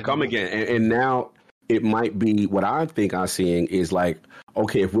come again. And now it might be what I think I'm seeing is like,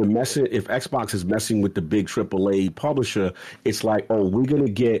 okay, if Xbox is messing with the big AAA publisher, it's like, oh, we're going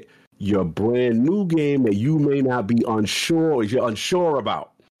to get your brand new game that you may not be you're unsure about.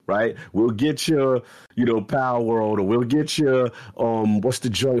 Right, we'll get your, Power World, or we'll get your, what's the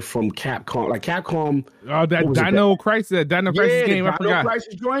joint from Capcom? Like Capcom, that Dino Crisis game. I forgot.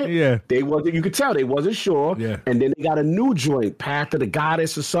 Crisis joint. Yeah, they wasn't. You could tell they wasn't sure. Yeah, and then they got a new joint, Path of the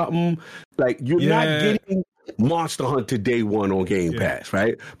Goddess or something. Like you're not getting Monster Hunter Day One on Game Pass,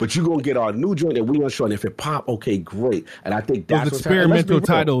 right? But you're gonna get our new joint that we weren't sure. And if it pop, okay, great. And I think that's those experimental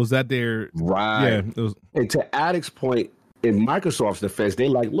titles that they're right. Yeah, and to Addict's point. In Microsoft's defense, they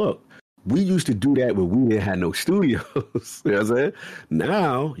like, look, we used to do that when we didn't have no studios. You know what I'm saying?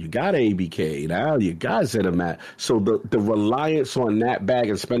 Now you got ABK. Now you got Zenimax. So the reliance on that bag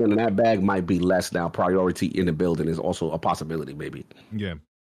and spending on that bag might be less now. Priority in the building is also a possibility, maybe. Yeah,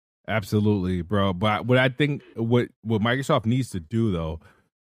 absolutely, bro. But what I think what Microsoft needs to do, though,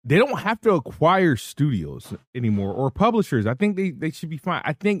 they don't have to acquire studios anymore or publishers. I think they should be fine.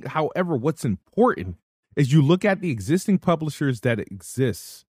 I think, however, what's important is you look at the existing publishers that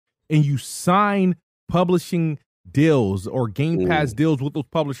exist and you sign publishing deals or Game Pass deals with those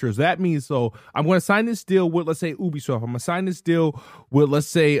publishers. That means, so I'm going to sign this deal with, let's say, Ubisoft. I'm going to sign this deal with, let's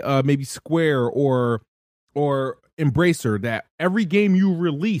say, maybe Square or Embracer, that every game you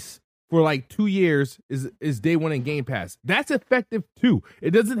release for like 2 years is day one in Game Pass. That's effective too.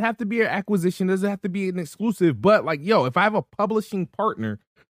 It doesn't have to be an acquisition. It doesn't have to be an exclusive. But like, if I have a publishing partner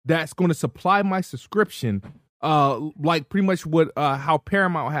that's going to supply my subscription, like pretty much what how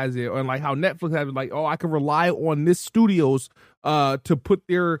Paramount has it, or like how Netflix has it, like, I can rely on this studios to put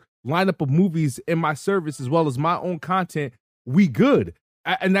their lineup of movies in my service as well as my own content. We good.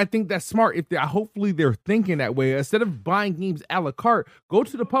 And I think that's smart. If hopefully they're thinking that way, instead of buying games a la carte, go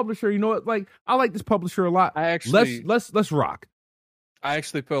to the publisher. You know what? Like, I like this publisher a lot. Let's rock. I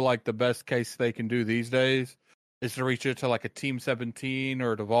actually feel like the best case they can do these days is to reach out to like a Team 17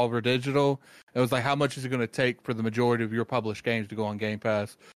 or Devolver Digital. It was like, how much is it going to take for the majority of your published games to go on Game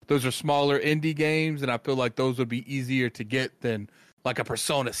Pass? Those are smaller indie games, and I feel like those would be easier to get than like a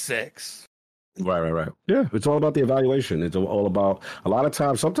Persona 6. Right. Yeah, it's all about the evaluation. It's all about, a lot of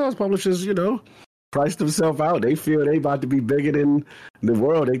times, sometimes publishers, price themselves out. They feel they about to be bigger than the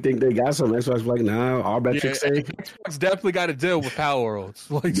world. They think they got something. Xbox like, nah, our metrics say. Xbox definitely got to deal with Power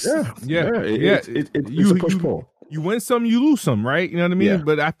Worlds. Like, it's a push-pull. You win some, you lose some, right? You know what I mean? Yeah.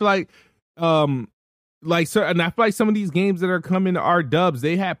 But I feel like, and I feel like some of these games that are coming are dubs.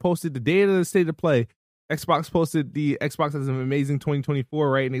 They had posted the day of the state of play. Xbox posted the Xbox has an amazing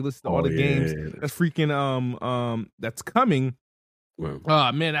 2024, right? And they listed all the games that's freaking that's coming.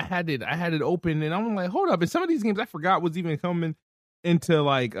 Wow. Man, I had it open, and I'm like, hold up. And some of these games I forgot was even coming into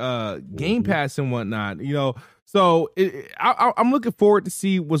like Game Pass and whatnot. So I'm looking forward to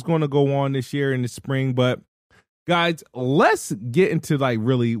see what's going to go on this year in the spring, but. Guys, let's get into like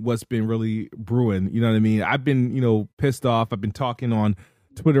really what's been really brewing. You know what I mean? I've been, pissed off. I've been talking on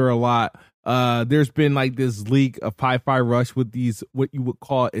Twitter a lot. There's been like this leak of Hi-Fi Rush with these, what you would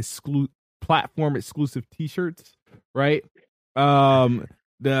call platform exclusive t-shirts, right? We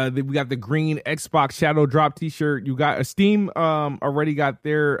got the green Xbox Shadow Drop t-shirt. You got Steam already got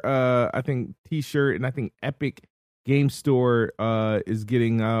their I think t-shirt, and I think Epic Game Store is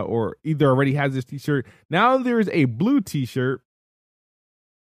getting or either already has this t-shirt. Now there's a blue t-shirt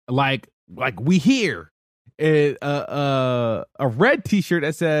like we here, a red t-shirt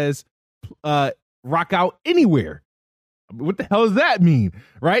that says rock out anywhere. What the hell does that mean,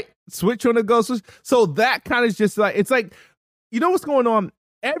 right? Switch on the go. So that kind of just like, it's like, what's going on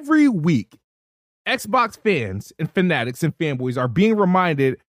every week. Xbox fans and fanatics and fanboys are being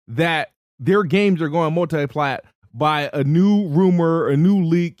reminded that their games are going multi-plat by a new rumor, a new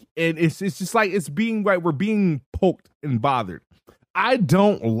leak, and it's just like it's being like we're being poked and bothered. I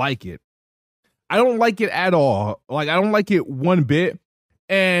don't like it. I don't like it at all. Like, I don't like it one bit.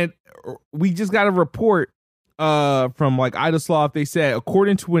 And we just got a report from like Idaslav. They said,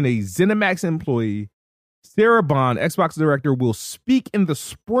 according to a ZeniMax employee, Sarah Bond, Xbox director, will speak in the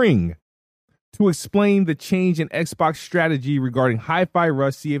spring to explain the change in Xbox strategy regarding Hi-Fi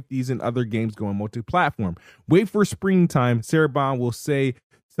Rush, CFDs, and other games going multi-platform. Wait for springtime. Sarah Bond will say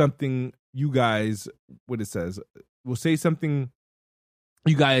something you guys, what it says, will say something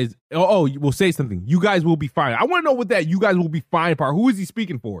you guys, we'll say something. You guys will be fine. I want to know what that you guys will be fine part. Who is he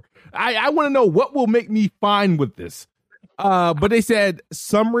speaking for? I want to know what will make me fine with this. But they said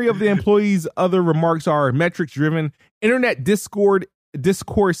summary of the employees' other remarks are metrics driven. Internet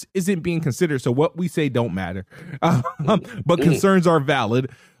discourse isn't being considered, so what we say don't matter. But concerns are valid.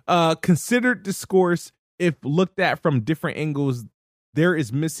 Considered discourse, if looked at from different angles, there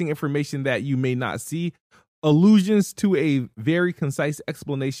is missing information that you may not see. Allusions to a very concise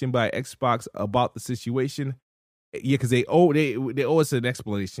explanation by Xbox about the situation. Yeah, because they owe us an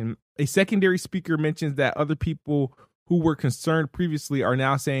explanation. A secondary speaker mentions that other people who were concerned previously are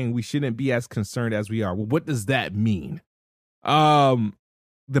now saying we shouldn't be as concerned as we are. Well, what does that mean? The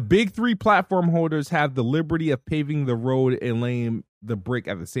big three platform holders have the liberty of paving the road and laying the brick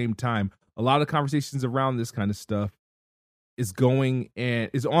at the same time. A lot of conversations around this kind of stuff is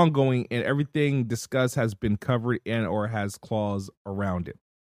ongoing, and everything discussed has been covered and or has clause around it.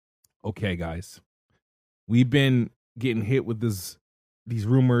 Okay, guys, we've been getting hit with these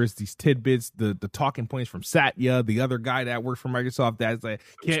rumors, these tidbits, the talking points from Satya, the other guy that works for Microsoft, that's like,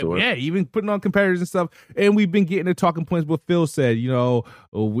 even putting on competitors and stuff. And we've been getting the talking points. What Phil said,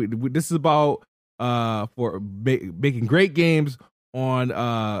 this is about for making great games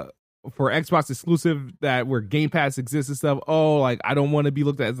on for Xbox exclusive that where Game Pass exists and stuff. I don't want to be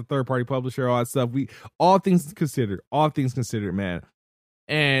looked at as a third party publisher, all that stuff. All things considered, man.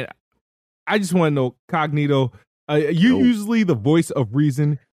 And I just want to know, Cognito, you're usually the voice of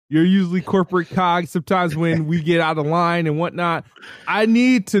reason. You're usually corporate cog. Sometimes when we get out of line and whatnot, I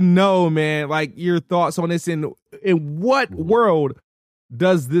need to know, man, like your thoughts on this. In what world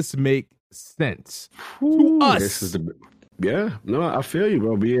does this make sense to us? I feel you,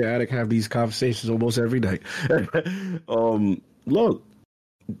 bro. Me and Attic have these conversations almost every night. Look,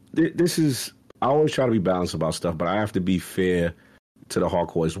 this is, I always try to be balanced about stuff, but I have to be fair to the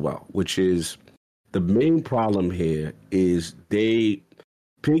hardcore as well, which is the main problem here is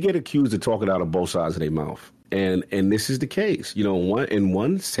people get accused of talking out of both sides of their mouth. And this is the case. In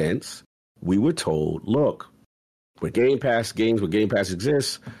one sense, we were told, look, with Game Pass, games where Game Pass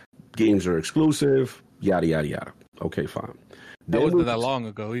exists, games are exclusive, yada, yada, yada. Okay, fine. That wasn't that long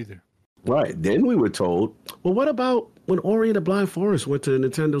ago either. Right. Then we were told, well, what about when Ori and the Blind Forest went to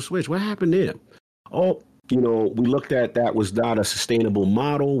Nintendo Switch? What happened there? We looked at that was not a sustainable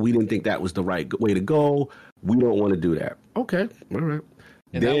model. We didn't think that was the right way to go. We don't want to do that. Okay. All right.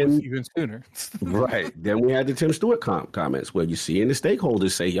 And then, that was even sooner. Right. Then we had the Tim Stewart comments where you see in the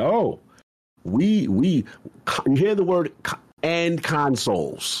stakeholders say, you hear the word and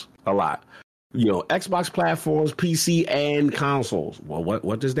consoles a lot. Xbox platforms, PC, and consoles. Well,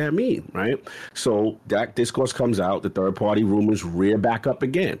 what does that mean, right? So that discourse comes out, the third-party rumors rear back up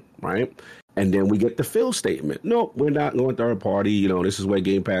again, right? And then we get the Phil statement. No, we're not going third-party. This is where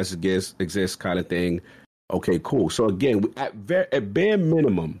Game Pass exists kind of thing. Okay, cool. So again, at bare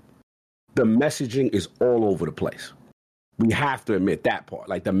minimum, the messaging is all over the place. We have to admit that part.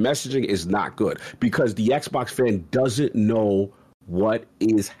 Like, the messaging is not good because the Xbox fan doesn't know what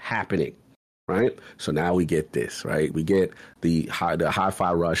is happening. Right. So now we get this, right? We get the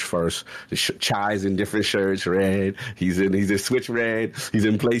Hi-Fi Rush first. The Chai's in different shirts, red. He's in Switch red. He's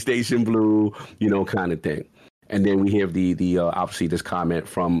in PlayStation blue, kind of thing. And then we have the obviously this comment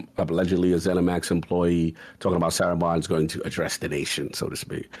from allegedly a ZeniMax employee talking about Sarah Bond's going to address the nation, so to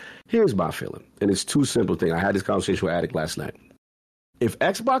speak. Here's my feeling. And it's two simple things. I had this conversation with Attic last night. If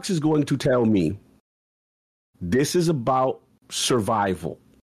Xbox is going to tell me this is about survival,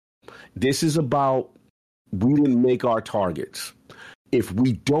 this is about we didn't make our targets. If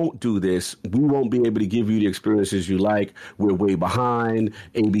we don't do this, we won't be able to give you the experiences you like. We're way behind.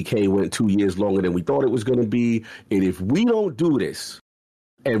 ABK went 2 years longer than we thought it was going to be. And if we don't do this,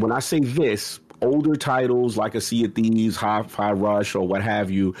 and when I say this, older titles like a Sea of Thieves, Hi-Fi Rush, or what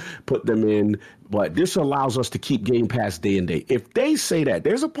have you, put them in. But this allows us to keep Game Pass day and day. If they say that,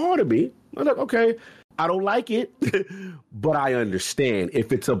 there's a part of me, I'm like, okay, I don't like it, but I understand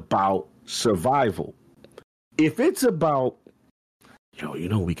if it's about survival. If it's about,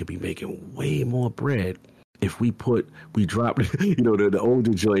 we could be making way more bread if we drop, the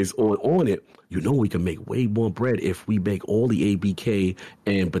older joints on it. We can make way more bread if we make all the ABK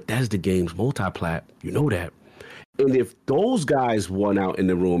and Bethesda games multiplat. That. And if those guys won out in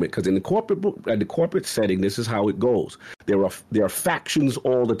the room, because in the corporate setting, this is how it goes. There are factions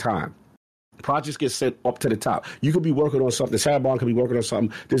all the time. Projects get sent up to the top. You could be working on something. Sarah Bond could be working on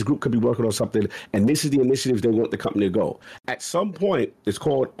something. This group could be working on something. And this is the initiatives they want the company to go. At some point, it's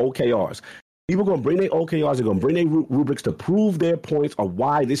called OKRs. People are going to bring their OKRs. They're going to bring their rubrics to prove their points of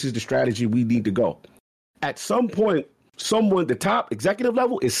why this is the strategy we need to go. At some point, someone, the top executive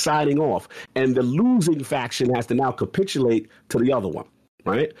level, is signing off. And the losing faction has to now capitulate to the other one,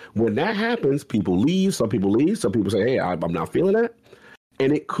 right? When that happens, people leave. Some people leave. Some people say, hey, I'm not feeling that.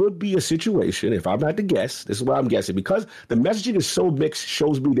 And it could be a situation, if I'm had to guess, this is what I'm guessing, because the messaging is so mixed,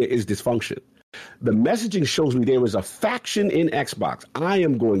 shows me there is dysfunction. The messaging shows me there is a faction in Xbox. I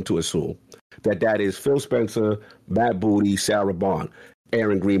am going to assume that is Phil Spencer, Matt Booty, Sarah Bond,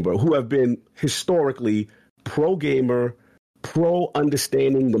 Aaron Greenberg, who have been historically pro-gamer,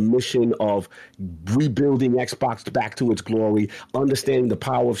 pro-understanding the mission of rebuilding Xbox back to its glory, understanding the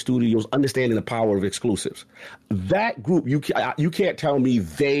power of studios, understanding the power of exclusives. That group, you can't tell me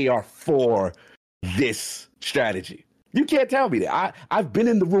they are for this strategy. You can't tell me that. I've been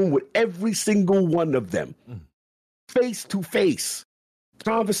in the room with every single one of them, face to face,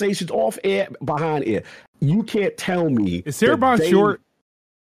 conversations off air, behind air. You can't tell me. Is Sarah Bond short?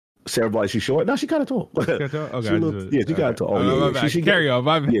 Sarah Bond, is she short? No, she kind of tall. Okay, she kind of tall. Oh, yeah. She carry on.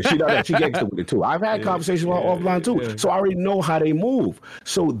 Yeah, she gangster with it too. I've had conversations offline too, so I already know how they move.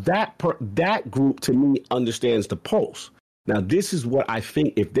 So that group to me understands the pulse. Now, this is what I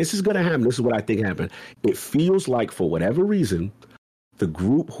think. If this is going to happen, this is what I think happened. It feels like, for whatever reason, the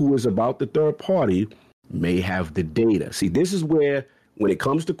group who is about the third party may have the data. See, this is where, when it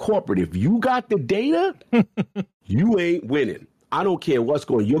comes to corporate, if you got the data, you ain't winning. I don't care what's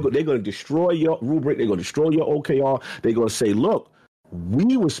going on. They're going to destroy your rubric. They're going to destroy your OKR. They're going to say, look,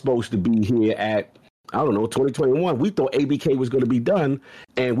 we were supposed to be here at, 2021. We thought ABK was going to be done,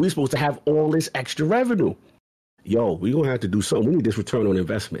 and we're supposed to have all this extra revenue. Yo, we're going to have to do something. We need this return on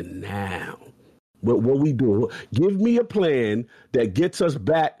investment now. What we do? Give me a plan that gets us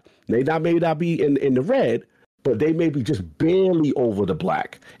back. They may not be in the red, but they may be just barely over the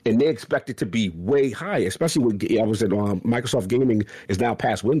black, and they expect it to be way higher, especially when I was at Microsoft Gaming is now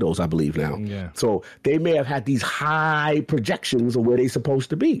past Windows, I believe now. Yeah. So they may have had these high projections of where they're supposed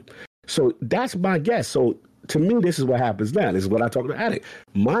to be. So that's my guess. So to me, this is what happens now. This is what I talk to Addict.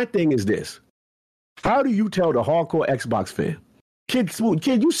 My thing is this. How do you tell the hardcore Xbox fan? Kid,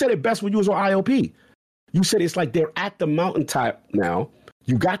 you said it best when you was on IOP. You said it's like they're at the mountaintop now.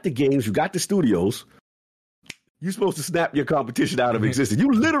 You got the games, you got the studios. You're supposed to snap your competition out of existence.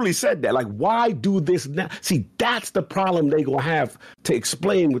 You literally said that. Like, why do this now? See, that's the problem they're going to have to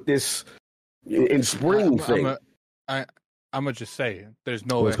explain with this in spring thing. I'm going to just say, there's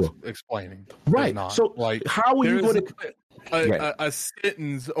no explaining. Right. So, like, how are you going to... A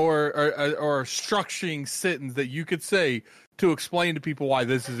sentence or structuring sentence that you could say to explain to people why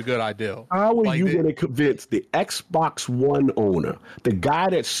this is a good idea. How are you going to convince the Xbox One owner, the guy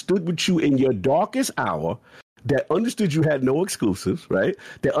that stood with you in your darkest hour, that understood you had no exclusives, right?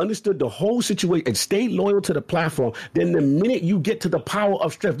 That understood the whole situation and stayed loyal to the platform. Then the minute you get to the power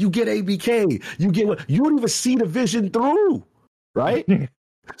of strength, you get ABK, you don't even see the vision through, right?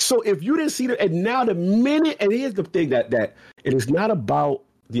 So if you didn't see and now the minute, and here's the thing that it is not about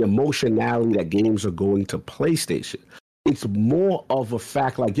the emotionality that games are going to PlayStation. It's more of a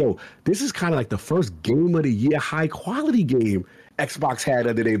fact like, yo, this is kind of like the first game of the year, high quality game Xbox had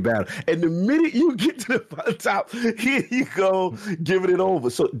under their banner. And the minute you get to the top, here you go, giving it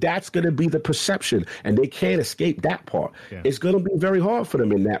over. So that's going to be the perception, and they can't escape that part. Yeah. It's going to be very hard for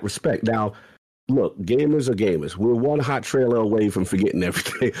them in that respect. Now, look, gamers are gamers. We're one hot trailer away from forgetting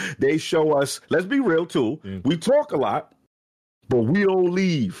everything. They show us, let's be real too, we talk a lot, but we don't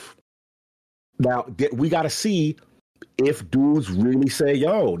leave. Now, we got to see if dudes really say,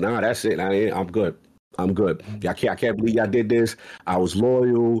 yo, nah, that's it. I'm good. I'm good. I can't believe I did this. I was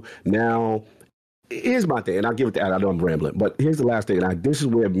loyal. Now, here's my thing, and I'll give it to Addict. I know I'm rambling, but here's the last thing. And this is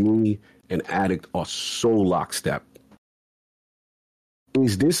where me and Addict are so lockstep.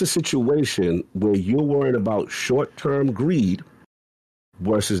 Is this a situation where you're worried about short-term greed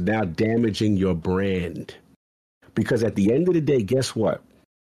versus now damaging your brand? Because at the end of the day, guess what?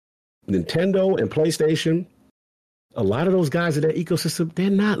 Nintendo and PlayStation, a lot of those guys in that ecosystem, they're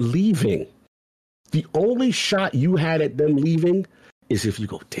not leaving. The only shot you had at them leaving is if you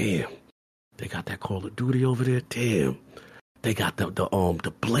go, damn, they got that Call of Duty over there. Damn, they got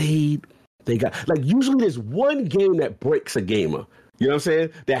the Blade. They got, like, usually there's one game that breaks a gamer. You know what I'm saying?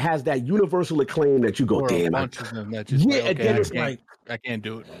 That has that universal acclaim that you go, or damn. And then it's like, I can't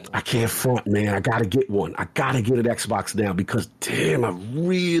do it. I can't front, man. I got to get one. I got to get an Xbox now because, damn, I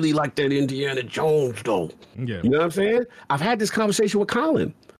really like that Indiana Jones, though. Yeah. You know what I'm saying? I've had this conversation with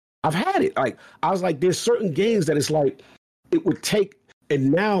Colin. I've had it. Like, I was like, there's certain games that it's like, it would take,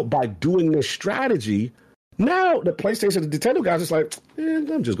 and now by doing this strategy, now the PlayStation, the Nintendo guys is like,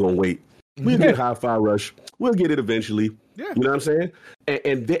 I'm just going to wait. We'll get Hi-Fi Rush. We'll get it eventually. Yeah. You know what I'm saying?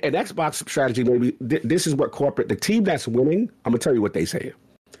 And Xbox strategy, maybe, this is what corporate, the team that's winning, I'm going to tell you what they say.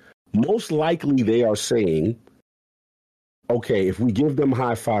 Most likely they are saying, okay, if we give them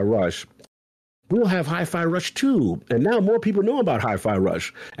Hi-Fi Rush, we'll have Hi-Fi Rush 2. And now more people know about Hi-Fi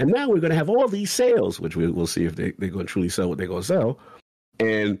Rush. And now we're going to have all these sales, which we'll see if they're going to truly sell what they're going to sell.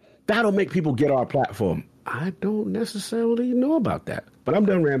 And that'll make people get our platform. I don't necessarily know about that. But I'm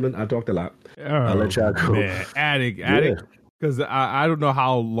done rambling. I talked a lot. I'll let y'all go. Man, addict. Because I don't know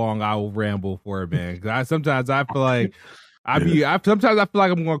how long I will ramble for, man. Because sometimes I feel like sometimes I feel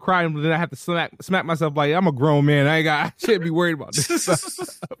like I'm going to cry, and then I have to smack myself like, I'm a grown man. I shouldn't be worried about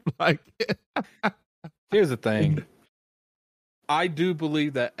this. Like, here's the thing. I do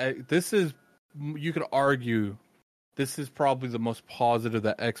believe that this is, you could argue, this is probably the most positive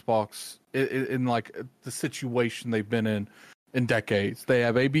that Xbox, in like the situation they've been in decades. They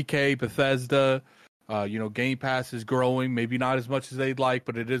have ABK, Bethesda, Game Pass is growing, maybe not as much as they'd like,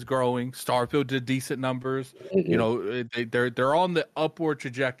 but it is growing. Starfield did decent numbers. Mm-hmm. They're on the upward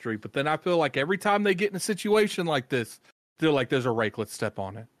trajectory. But then I feel like every time they get in a situation like this, they're like, there's a rake, let's step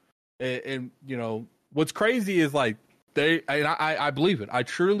on it. And what's crazy is like I believe it. I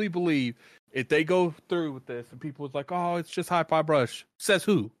truly believe if they go through with this and people was like, oh, it's just Hi-Fi Rush. Says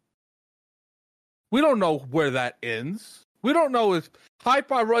who? We don't know where that ends. We don't know if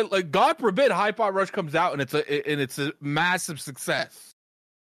Hi-Fi Rush, like God forbid, Hi-Fi Rush comes out and it's a massive success.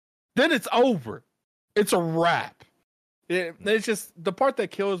 Then it's over. It's a wrap. It's just the part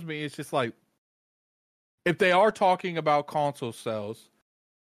that kills me is just like, if they are talking about console sales,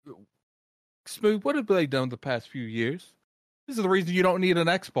 Smooth, what have they done the past few years? This is the reason you don't need an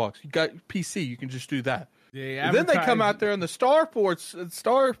Xbox. You got PC. You can just do that. Yeah, and then they come out there in the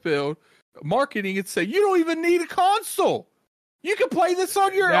Starfield marketing and say, you don't even need a console. You can play this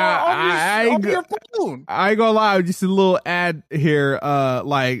on your on your phone. I ain't gonna lie, just a little ad here.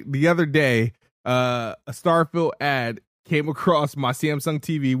 Like the other day, a Starfield ad came across my Samsung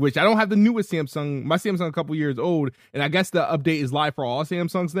TV, which I don't have the newest Samsung. My Samsung a couple years old, and I guess the update is live for all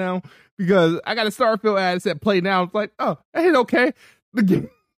Samsungs now, because I got a Starfield ad that said play now. It's like, oh, ain't okay. The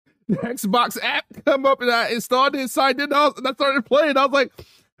Xbox app come up, and I installed it, signed in, and I started playing. I was like,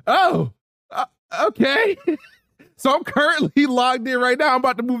 oh, okay. So I'm currently logged in right now. I'm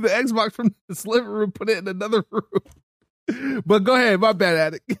about to move the Xbox from the living room, put it in another room. But go ahead, my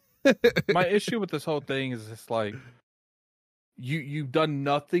bad, addict. My issue with this whole thing is just like, you've done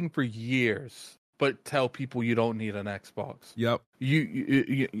nothing for years but tell people you don't need an Xbox. Yep.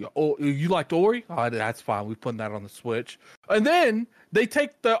 You liked Ori? Oh, that's fine. We're putting that on the Switch. And then they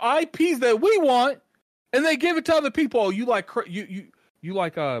take the IPs that we want and they give it to other people. Oh, you like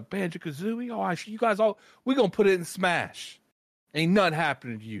Banjo-Kazooie? Oh, you guys we're going to put it in Smash. Ain't nothing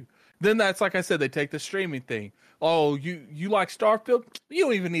happening to you. Then that's, like I said, they take the streaming thing. Oh, you like Starfield? You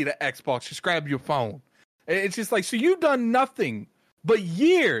don't even need an Xbox. Just grab your phone. It's just like, so you've done nothing but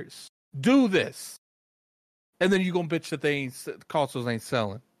years do this. And then you're going to bitch that the consoles ain't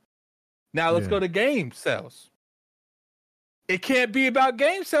selling. Now let's go to game sales. It can't be about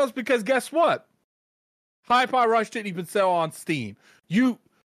game sales because guess what? Hi-Fi Rush didn't even sell on Steam. You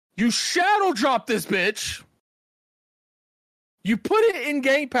shadow drop this bitch. You put it in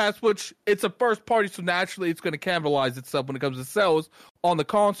Game Pass, which it's a first party, so naturally it's going to cannibalize itself when it comes to sales on the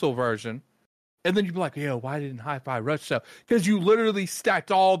console version. And then you'd be like, yo, why didn't Hi-Fi Rush sell? Because you literally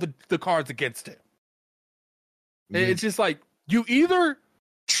stacked all the cards against it. Mm-hmm. It's just like, you either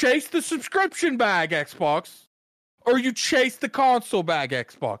chase the subscription bag Xbox, or you chase the console bag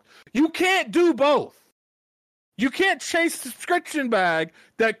Xbox. You can't do both. You can't chase the subscription bag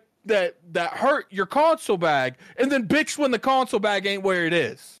that hurt your console bag, and then bitch when the console bag ain't where it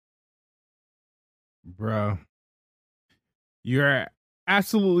is. Bro, you're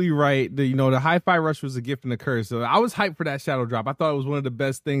absolutely right. The Hi-Fi Rush was a gift and a curse. So I was hyped for that shadow drop. I thought it was one of the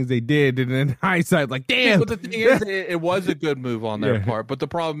best things they did. And in hindsight, like, damn. But the thing is, it was a good move on their part. But the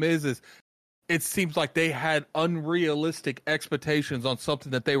problem is it seems like they had unrealistic expectations on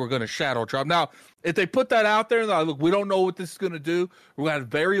something that they were going to shadow drop. Now, if they put that out there and they're like, look, we don't know what this is going to do. We're going to have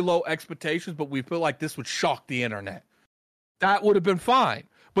very low expectations, but we feel like this would shock the internet. That would have been fine.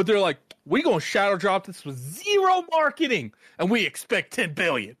 But they're like, we're going to shadow drop this with zero marketing, and we expect 10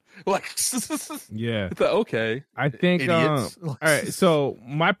 billion. Like, yeah. It's like, okay. I think, all right, so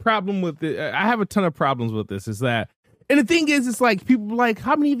my problem with it, I have a ton of problems with this, is that, and the thing is, it's like, people are like,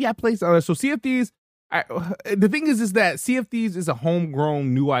 how many of y'all play? So Sea of Thieves, the thing is that Sea of Thieves is a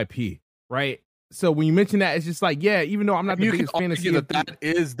homegrown new IP, right? So when you mention that, it's just like, yeah, even though I'm not the biggest fan of Sea of Thieves, that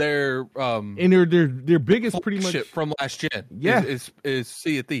is their and their biggest pretty much from last gen. Yeah, is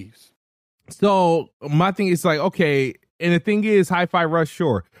Sea of Thieves. So my thing is like, okay, and the thing is, Hi-Fi Rush,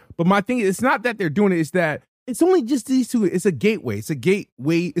 sure, but my thing is, it's not that they're doing it; it's that it's only just these two. It's a gateway. It's a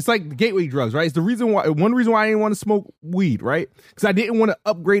gateway. It's like gateway drugs, right? It's the reason why. One reason why I didn't want to smoke weed, right? Because I didn't want to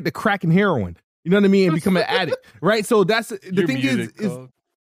upgrade to crack and heroin. You know what I mean? And become an addict, right? So that's the thing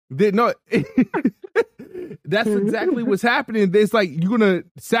that's exactly what's happening. It's like you're gonna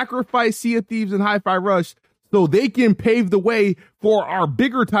sacrifice Sea of Thieves and Hi-Fi Rush so they can pave the way for our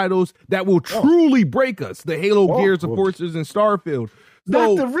bigger titles that will truly break us. The Halo, Gears of Forces, and Starfield.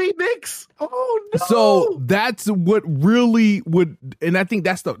 So, not the remix. Oh no! So that's what really would, and I think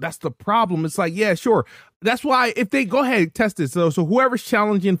that's the problem. It's like, yeah, sure. That's why if they go ahead test this, so whoever's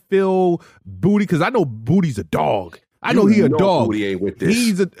challenging Phil Booty, because I know Booty's a dog. I know he a dog. Booty ain't with this.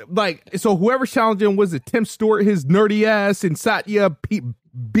 He's so whoever's challenging was it Tim Stewart, his nerdy ass, and Satya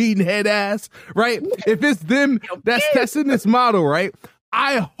beating head ass, right? If it's them that's testing this model, right?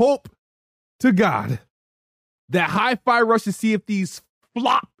 I hope to God that Hi-Fi Rush and Sea of Thieves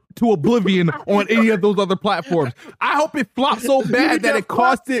flop to oblivion on any of those other platforms. I hope it flops so bad that it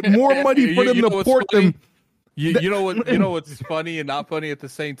costs it more money for them to port them. You know what's funny and not funny at the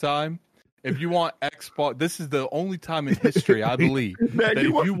same time? If you want Xbox, this is the only time in history, I believe, that if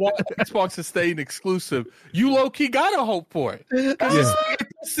you want Xbox to stay an exclusive, you low-key gotta hope for it. Because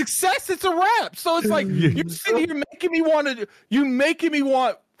it's success, it's a wrap. So it's like, you're sitting here making me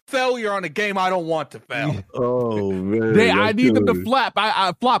want failure on a game I don't want to fail. Oh man, I need them to flop.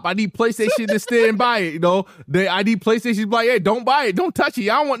 I flop. I need PlayStation to stand by it. You know, I need PlayStation to be like, hey, don't buy it, don't touch it.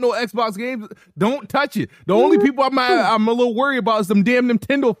 I don't want no Xbox games. Don't touch it. The only people I'm a little worried about is them damn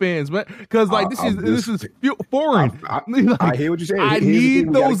Nintendo fans, but because like this is foreign. I hear what you're saying. I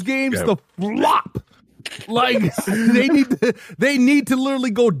need those games to flop. Like they need to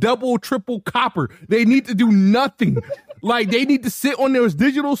literally go double, triple copper. They need to do nothing. Like they need to sit on those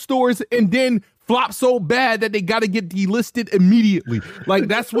digital stores and then flop so bad that they got to get delisted immediately. Like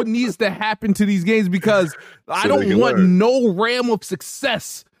that's what needs to happen to these games because I don't want no RAM of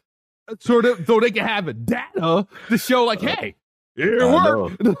success so they can have a data to show like, hey, it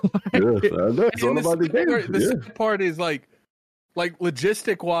worked. It's all about the game. The second part is like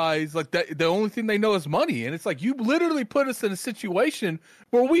logistic wise, like that, the only thing they know is money. And it's like, you literally put us in a situation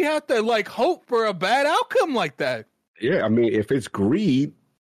where we have to like hope for a bad outcome like that. Yeah, I mean, if it's greed,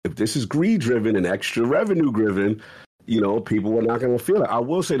 if this is greed driven and extra revenue driven, you know, people are not going to feel it. I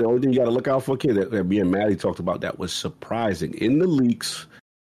will say the only thing you got to look out for, kid, that me and Maddie talked about that was surprising. In the leaks,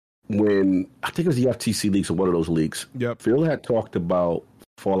 when I think it was the FTC leaks or one of those leaks, Phil had talked about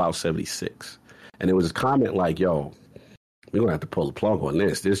Fallout 76. And there was a comment like, yo, we're going to have to pull the plug on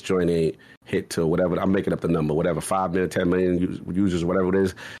this. This joint ain't hit to whatever. I'm making up the number, whatever, 5 million, 10 million users, whatever it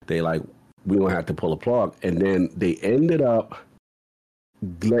is. They like, we're going to have to pull a plug. And then they ended up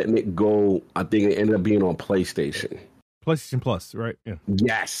letting it go. I think it ended up being on PlayStation Plus, right? Yeah.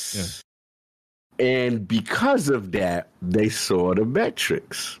 Yes. Yeah. And because of that, they saw the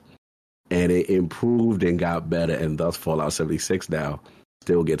metrics. And it improved and got better. And thus Fallout 76 now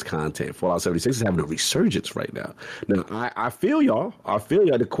still gets content. Fallout 76 is having a resurgence right now. Now, I feel y'all.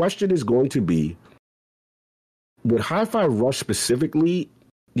 The question is going to be, with Hi-Fi Rush specifically,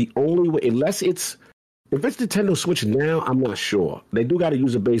 the only way, if it's Nintendo Switch now, I'm not sure. They do got a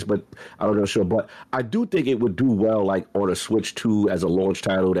user base, but I don't know sure. But I do think it would do well, like on a Switch 2 as a launch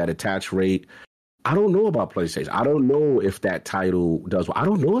title, that attach rate. I don't know about PlayStation. I don't know if that title does well. I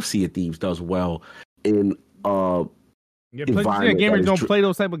don't know if Sea of Thieves does well in PlayStation gamers don't play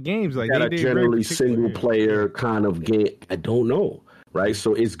those type of games like that. Are generally single player kind of game. I don't know, right?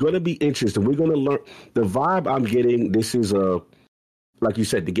 So it's going to be interesting. We're going to learn. The vibe I'm getting. This is like you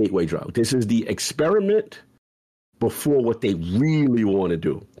said, the gateway drug. This is the experiment before what they really want to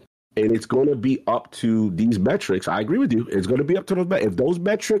do. And it's going to be up to these metrics. I agree with you. It's going to be up to those. If those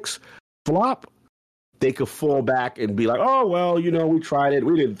metrics flop, they could fall back and be like, oh, well, you know, we tried it.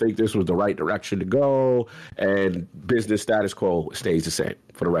 We didn't think this was the right direction to go. And business status quo stays the same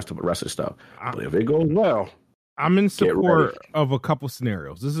for the rest of the stuff. But if it goes well, I'm in support of a couple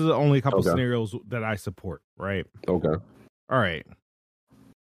scenarios. This is only a couple scenarios that I support, right? Okay. All right.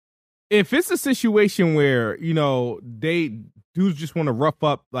 If it's a situation where, you know, they dudes just want to rough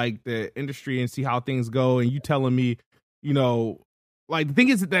up like the industry and see how things go, and you telling me, you know, like the thing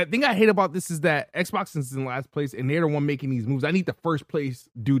is that thing I hate about this is that Xbox is in last place and they're the one making these moves. I need the first place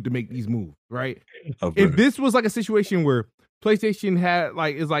dude to make these moves, right? Okay. If this was like a situation where PlayStation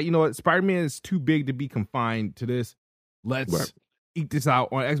is like, you know what, Spider-Man is too big to be confined to this. Let's eat this out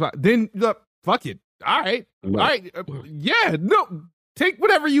on Xbox. Then fuck it. All right. Yeah, no. Take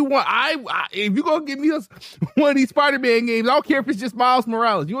whatever you want. If you're gonna give me one of these Spider-Man games, I don't care if it's just Miles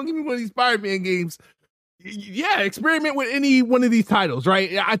Morales. You want to give me one of these Spider-Man games? Yeah, experiment with any one of these titles,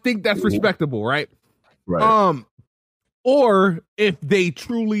 right? I think that's respectable, right? Right. Or if they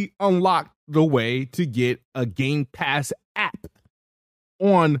truly unlock the way to get a Game Pass app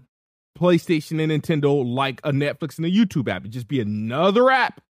on PlayStation and Nintendo, like a Netflix and a YouTube app, it'd just be another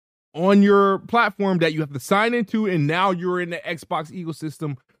app on your platform that you have to sign into, and now you're in the Xbox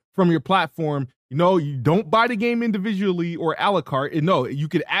ecosystem from your platform. You know, you don't buy the game individually or a la carte. No, you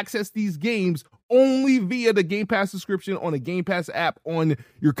could access these games only via the Game Pass subscription on a Game Pass app on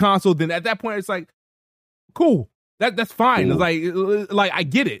your console. Then at that point, it's like, cool. That's fine. It's like I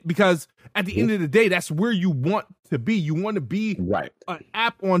get it, because at the end of the day, that's where you want to be. You want to be an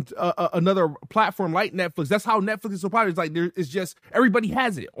app on another platform like Netflix. That's how Netflix is so popular. It's like it's just everybody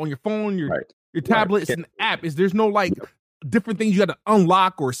has it on your phone, your tablet. It's an app. There's no like different things you got to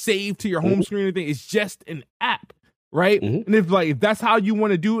unlock or save to your home screen or anything. It's just an app, right? And if that's how you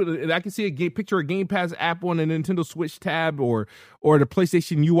want to do it, and I can see picture a Game Pass app on a Nintendo Switch tab or the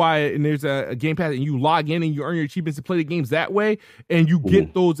PlayStation UI, and there's a Game Pass, and you log in and you earn your achievements to play the games that way, and you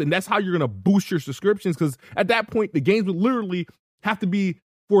get those, and that's how you're gonna boost your subscriptions. Because at that point, the games would literally have to be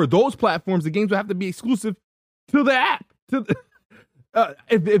for those platforms. The games would have to be exclusive to the app.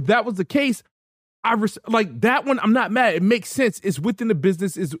 If that was the case, like that one, I'm not mad. It makes sense. It's within the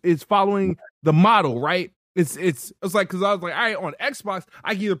business. Is following the model, right? It's like, because I was like, all right, on Xbox,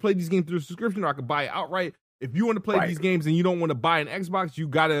 I can either play these games through a subscription or I can buy it outright. If you want to play these games and you don't want to buy an Xbox, you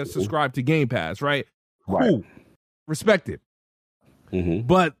gotta subscribe to Game Pass, right? Cool, respect it.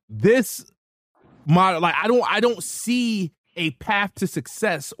 But this model, like, I don't see a path to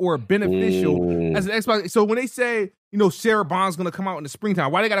success or beneficial as an Xbox. So when they say, you know, Sarah Bond's going to come out in the springtime,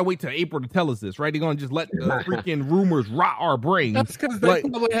 why they got to wait till April to tell us this, right? They're going to just let the freaking rumors rot our brains. That's because they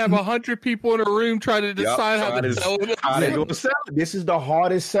probably have 100 people in a a room trying to decide how to sell it. How they gonna sell it. This is the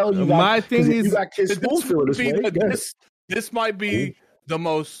hardest sell you got. My thing is, you got kids school feeling this way. This might be the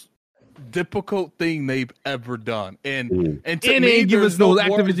most difficult thing they've ever done. And they ain't give us those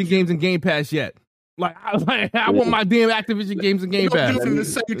Activision games and Game Pass yet. Like, I want my damn Activision games and Game Pass. They're going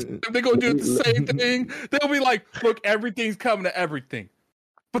to do the same thing. They'll be like, look, everything's coming to everything.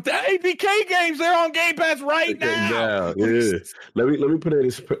 But the APK games, they're on Game Pass right now. Yeah. Let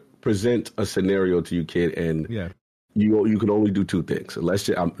me present a scenario to you, kid, and you can only do two things. So let's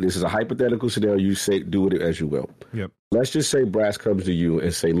just, this is a hypothetical scenario. You say, do it as you will. Yep. Let's just say Brass comes to you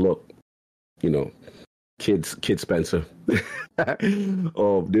and say, look, you know, Kid Spencer,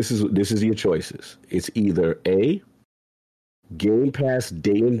 this is your choices. It's either A, Game Pass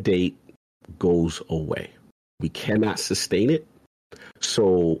day and date goes away. We cannot sustain it.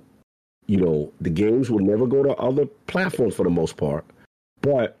 So, you know, the games will never go to other platforms for the most part.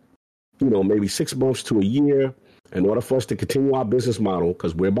 But, you know, maybe 6 months to a year, in order for us to continue our business model,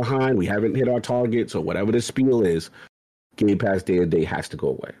 because we're behind, we haven't hit our targets or whatever the spiel is, Game Pass day and date has to go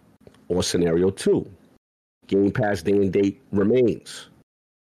away. Or scenario 2. Game Pass day and date remains.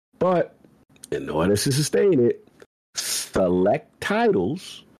 But in order to sustain it, select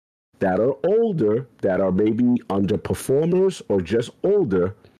titles that are older, that are maybe underperformers or just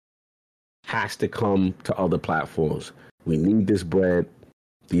older, has to come to other platforms. We need this bread.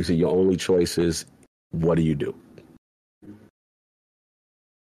 These are your only choices. What do you do?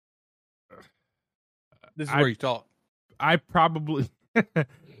 This is where you talk.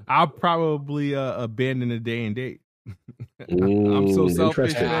 I'll probably abandon the day and date. I'm so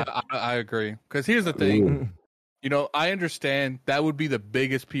selfish. I agree. Because here's the thing. You know, I understand that would be the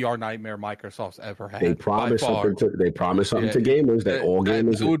biggest PR nightmare Microsoft's ever had. They promised something to gamers that all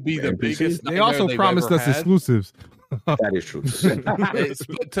gamers that would be the biggest. They also promised us exclusives. That is true.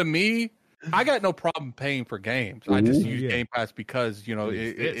 To me, I got no problem paying for games. I just use Game Pass because, you know,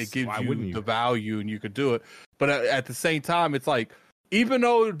 it gives you the value and you could do it. But at the same time, it's like, even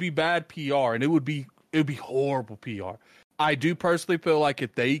though it would be bad PR and it would be horrible PR, I do personally feel like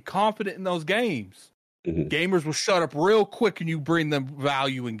if they confident in those games, gamers will shut up real quick and you bring them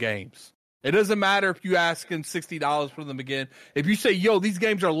value in games. It doesn't matter if you ask them $60 for them again. If you say, yo, these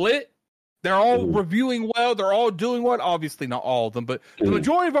games are lit, they're all reviewing well, they're all doing well. Obviously not all of them, but the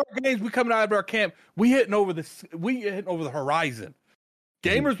majority of our games, we coming out of our camp, we hitting over the horizon.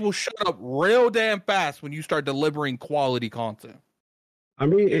 Gamers will shut up real damn fast when you start delivering quality content. I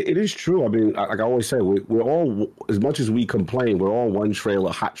mean, it is true. I mean, like I always say, we're all, as much as we complain, we're all one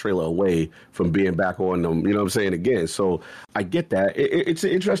hot trailer away from being back on them. You know what I'm saying? Again, so I get that. It's an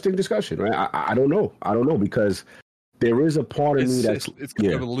interesting discussion, right? I don't know. I don't know, because there is a part of me that's it's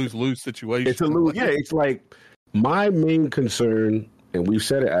kind of a lose-lose situation. It's a lose. Yeah, it's like my main concern, and we've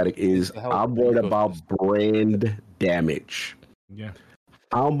said it, Attic, is I'm worried about brand damage. Yeah.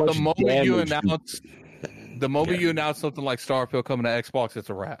 How much the moment damage you announce something like Starfield coming to Xbox, it's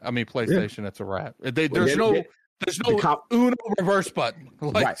a wrap. I mean, PlayStation, it's a wrap. There's no Uno reverse button.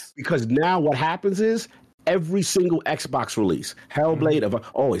 Like, right. Because now what happens is every single Xbox release,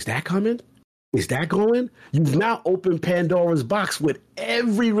 Hellblade, is that coming? Is that going? You've now opened Pandora's box. With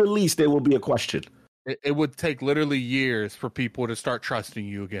every release, there will be a question. It would take literally years for people to start trusting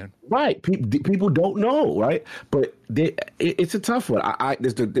you again. Right. People don't know, right? But it's a tough one.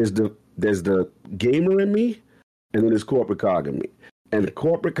 There's the gamer in me, and then there's corporate cog in me. And the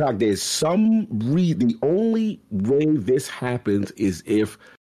corporate cog, there's the only way this happens is if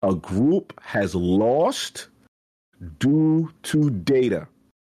a group has lost due to data.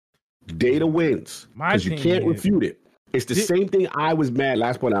 Data wins, because you can't refute it. It's the same thing. I was mad.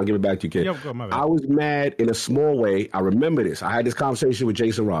 Last point, I'll give it back to you, kid. I was mad in a small way. I remember this. I had this conversation with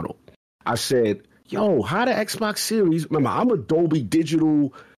Jason Ronald. I said, yo, how the Xbox Series, remember, I'm a Dolby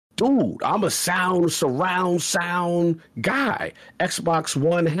Digital dude. I'm a surround sound guy. Xbox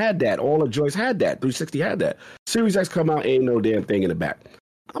One had that. All the joints had that. 360 had that. Series X come out, ain't no damn thing in the back.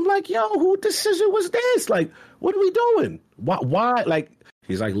 I'm like, yo, who decision was this? Like, what are we doing? Why? Like,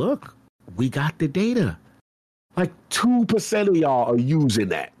 he's like, look, we got the data. Like 2% of y'all are using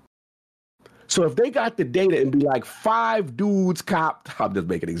that. So if they got the data and be like 5 dudes copped, I'm just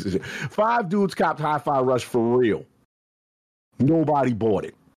making it easy. 5 dudes copped Hi-Fi Rush for real. Nobody bought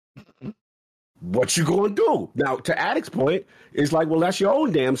it. What you gonna do? Now, to Addict's point, it's like, well, that's your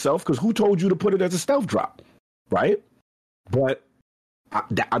own damn self, because who told you to put it as a stealth drop, right? But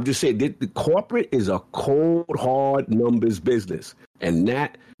I'm just saying, the corporate is a cold, hard numbers business. And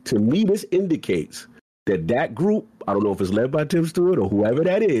that, to me, this indicates that group, I don't know if it's led by Tim Stewart or whoever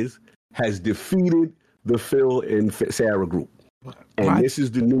that is, has defeated the Phil and Sarah group. And this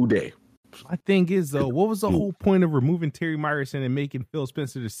is the new day. My thing is, though, what was the whole point of removing Terry Myerson and making Phil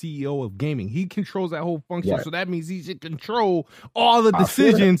Spencer the CEO of gaming? He controls that whole function, so that means he should control all the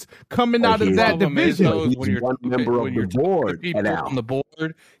decisions coming out of that division. He's one member of the board. On the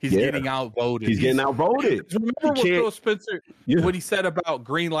board, he's getting outvoted. He's getting outvoted. Remember what Phil Spencer, what he said about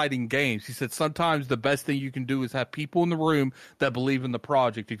greenlighting games? He said sometimes the best thing you can do is have people in the room that believe in the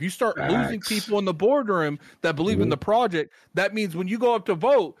project. If you start losing people in the boardroom that believe in the project, that means when you go up to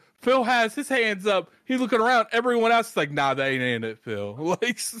vote, Phil has his hands up. He's looking around. Everyone else is like, nah, that ain't it, Phil. Like,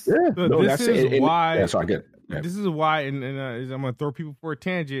 this is why, and I'm going to throw people for a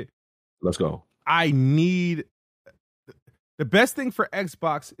tangent. Let's go. I need, the best thing for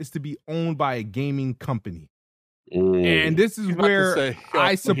Xbox is to be owned by a gaming company. And this is where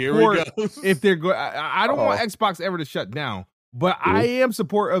I support, if they're going, I don't want Xbox ever to shut down, but I am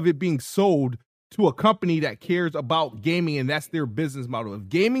support of it being sold to a company that cares about gaming, and that's their business model.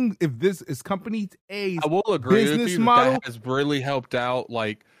 If this is company A's I will agree business with you model, that has really helped out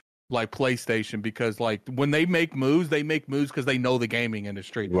like PlayStation, because like when they make moves because they know the gaming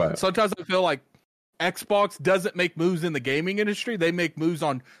industry. Right. Sometimes I feel like Xbox doesn't make moves in the gaming industry. They make moves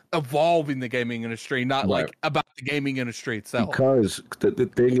on evolving the gaming industry, not like about the gaming industry itself. Because the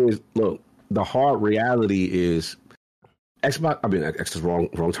thing is, look, the hard reality is Xbox. I mean, X is wrong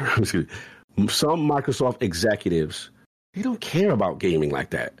term. Excuse me. Some Microsoft executives, they don't care about gaming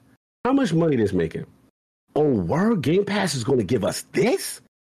like that. How much money this making? Oh, word, Game Pass is going to give us this?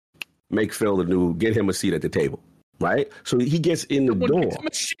 Make Phil get him a seat at the table, right? So he gets in the door. Gets him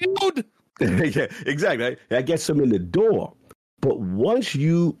a shield. Yeah, exactly. That gets him in the door. But once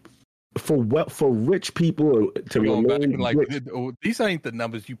you, for rich people to remain like, rich, these ain't the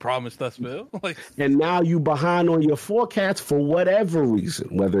numbers you promised us, Phil. Like, and now you behind on your forecast for whatever reason,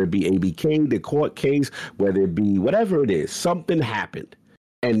 whether it be ABK, the court case, whether it be whatever it is, something happened.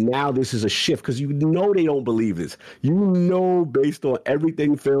 And now this is a shift, because you know they don't believe this. You know, based on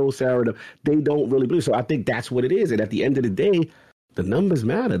everything Phil, Sarah, they don't really believe. So I think that's what it is. And at the end of the day, the numbers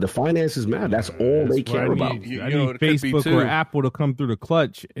matter. The finances matter. That's all they care about. I need Facebook or Apple to come through the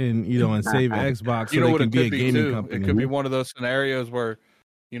clutch and and save Xbox so they can be a gaming company. It could be one of those scenarios where,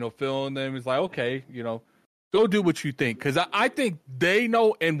 Phil and them is like, okay, go do what you think. Because I think they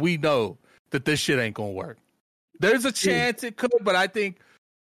know and we know that this shit ain't going to work. There's a chance it could, but I think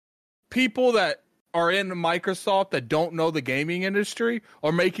people that are in Microsoft that don't know the gaming industry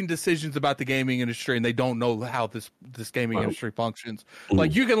are making decisions about the gaming industry, and they don't know how this gaming industry functions.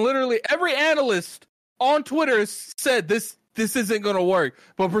 Like, you can literally, every analyst on Twitter has said this isn't going to work,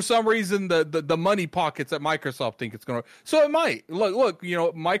 but for some reason the money pockets at Microsoft think it's going to. So it might. Look,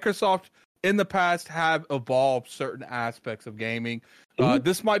 Microsoft in the past have evolved certain aspects of gaming.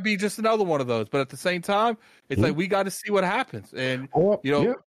 This might be just another one of those, but at the same time, it's like we got to see what happens. And go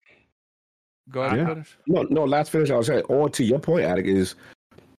ahead and finish. No, last finish. I was saying, or to your point, Attic, is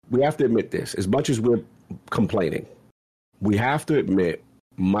we have to admit this. As much as we're complaining, we have to admit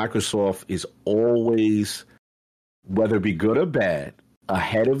Microsoft is always, whether it be good or bad,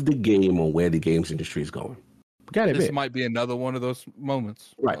 ahead of the game on where the games industry is going. This might be another one of those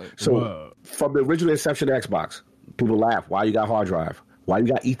moments. Right. So from the original inception of Xbox, people laugh. Why you got hard drive? Why you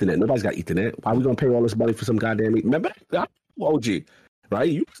got Ethernet? Nobody's got Ethernet. Why we going to pay all this money for some goddamn Ethernet? Remember that? OG, right?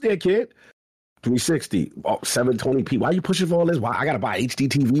 You was there, kid. 360, 720p. Why are you pushing for all this? Why I gotta buy HD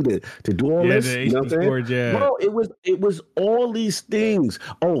TV to do all this? You know what I'm saying? Bro, it was all these things.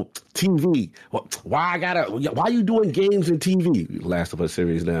 Oh, TV. Why are you doing games in TV? Last of Us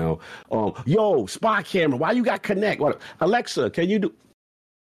series now. Spy camera. Why you got Connect? What? Alexa, can you do?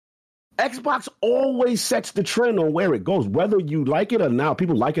 Xbox always sets the trend on where it goes, whether you like it or not.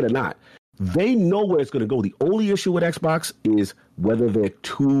 People like it or not. They know where it's going to go. The only issue with Xbox is whether they're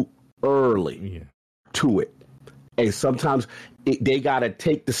too early to it. And sometimes they got to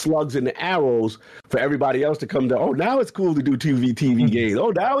take the slugs and the arrows for everybody else to come down. Oh, now it's cool to do TV games. Oh,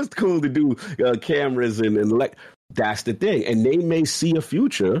 now it's cool to do cameras and that's the thing. And they may see a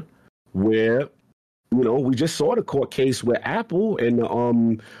future where, we just saw the court case where Apple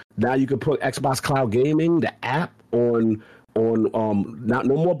and now you can put Xbox Cloud Gaming, the app on not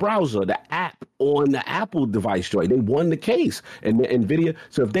no more browser, the app on the Apple device joint. They won the case, and the NVIDIA.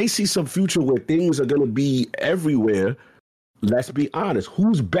 So if they see some future where things are going to be everywhere, let's be honest,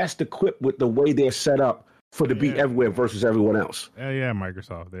 who's best equipped with the way they're set up for to be everywhere versus everyone else?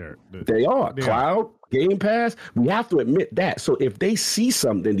 Microsoft. They are. Cloud, Game Pass. We have to admit that. So if they see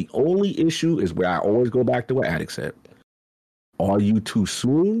something, the only issue is where I always go back to what Attic said. Are you too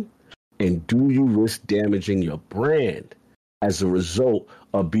soon? And do you risk damaging your brand as a result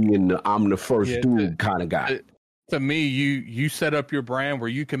of being I'm the first dude kind of guy? To me, you set up your brand where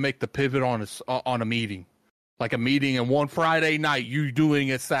you can make the pivot on a meeting, like a meeting, and one Friday night you doing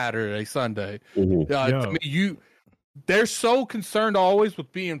it Saturday, Sunday. To me, they're so concerned always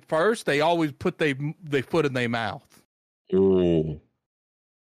with being first. They always put their foot in their mouth. I mean,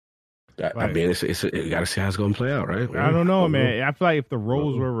 you got to see how it's going to play out, right? I don't know, man. I feel like if the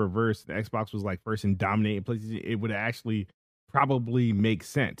roles were reversed, the Xbox was like first and dominating places, it would actually probably make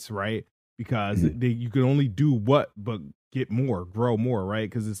sense, right? Because you can only do what, but get more, grow more, right?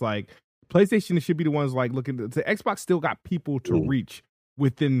 Because it's like PlayStation should be the ones like looking. The Xbox still got people to reach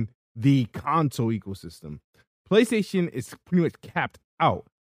within the console ecosystem. PlayStation is pretty much capped out,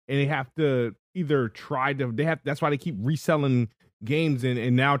 and they have to either try to. That's why they keep reselling games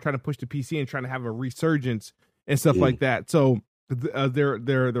and now trying to push the PC and trying to have a resurgence and stuff like that. So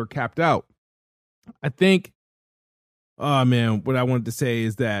they're capped out. I think. Oh man, what I wanted to say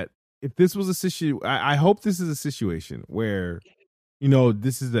is that if this was a situation, I hope this is a situation where,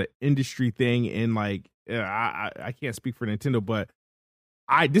 this is an industry thing, and like I can't speak for Nintendo, but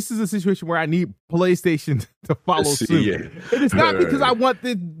this is a situation where I need PlayStation to follow suit. And it's not because I want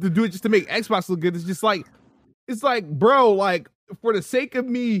them to do it just to make Xbox look good. It's just like, bro, like for the sake of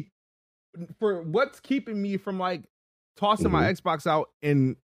me, for what's keeping me from like tossing my Xbox out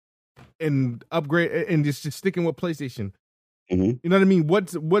and upgrade and just sticking with PlayStation. You know what I mean?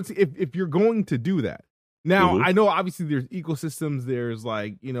 What's if you're going to do that? Now I know obviously there's ecosystems, there's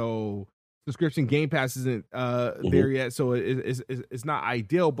like, subscription. Game Pass isn't there yet, so it's not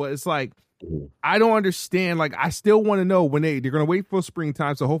ideal, but it's like I don't understand. Like I still want to know when they're gonna wait for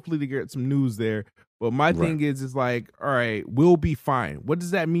springtime, so hopefully they get some news there. But my thing is like, all right, we'll be fine. What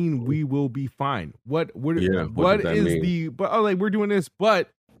does that mean? We will be fine. What is the? But like we're doing this, but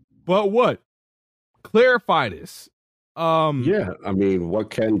what? Clarify this. I mean, what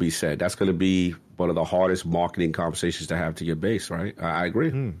can be said? That's going to be one of the hardest marketing conversations to have to your base, right? I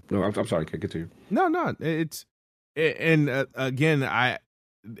agree. No, I'm sorry, can't get to you. No, it's again,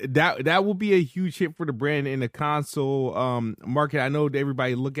 that will be a huge hit for the brand in the console market. I know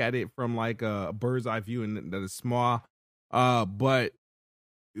everybody look at it from like a bird's eye view and that is small, but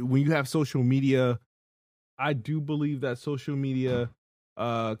when you have social media, I do believe that social media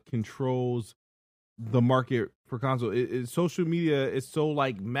controls the market for console. Social media is so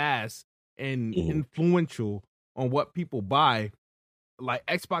like mass and influential on what people buy. like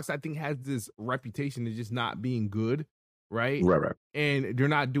Xbox, I think, has this reputation of just not being good, right? Right. And they're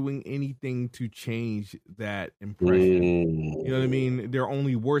not doing anything to change that impression. You know what I mean? They're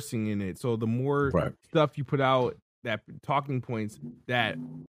only worsening it. So the more stuff you put out, that talking points that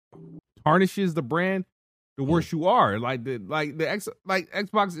tarnishes the brand, the worse you are. Xbox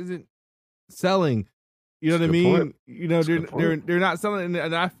isn't selling. You know what I mean? Point. You know, they're not selling,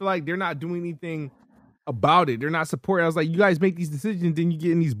 and I feel like they're not doing anything about it. They're not supporting. I was like, you guys make these decisions, then you get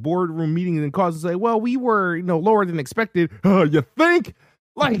in these boardroom meetings and calls and say, well, we were, lower than expected. You think?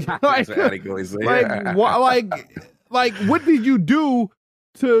 Like, what did you do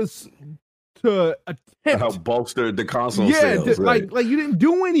to attempt help bolster the console sales? Like you didn't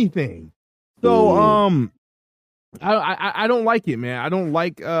do anything. So, I don't like it, man. I don't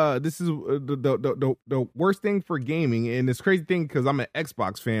like this is the worst thing for gaming, and this crazy thing because I'm an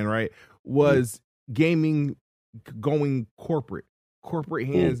Xbox fan, right? Was gaming going corporate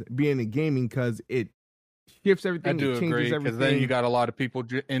hands being in gaming because it shifts everything. I do it changes agree everything. because then you got a lot of people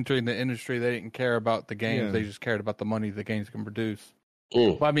entering the industry. They didn't care about the games; they just cared about the money the games can produce.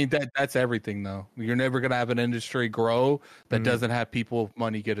 Well, I mean that's everything, though. You're never gonna have an industry grow that doesn't have people with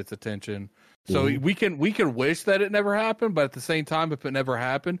money get its attention. So we can wish that it never happened, but at the same time, if it never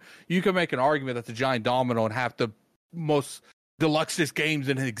happened, you can make an argument that the giant domino and half the most deluxe games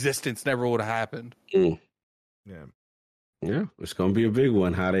in existence never would have happened. Yeah, it's gonna be a big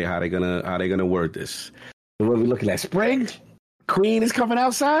one. How they gonna word this? What are we looking at? Spring? Queen is coming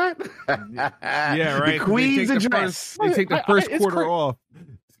outside. Yeah, right. The Queen's address. They take the first quarter off.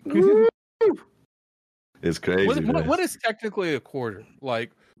 It's crazy. What is technically a quarter?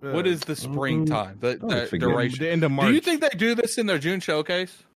 Like, what is the springtime? The duration? The end of March. Do you think they do this in their June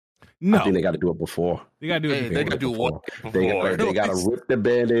showcase? No, I think they got to do it before. They got to do it. They got to do what? They got to rip the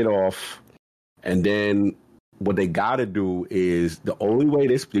Band-Aid off, and then what they got to do is the only way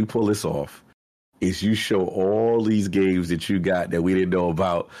they pull this off is you show all these games that you got that we didn't know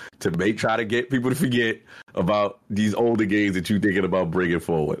about to try to get people to forget about these older games that you're thinking about bringing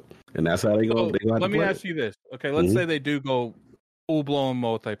forward. And that's how they go. Let me ask you this. Okay, let's say they do go full-blown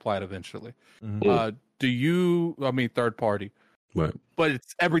multi-plat eventually. Do you, third party, right? But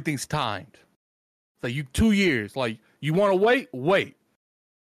everything's timed. So 2 years, like you want to wait.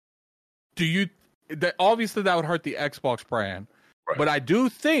 Do you, obviously that would hurt the Xbox brand, but I do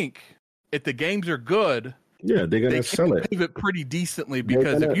think if the games are good, they're gonna sell it. Leave it pretty decently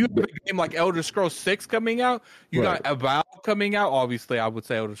because if you have a game like Elder Scrolls 6 coming out, you got Avowed coming out. Obviously, I would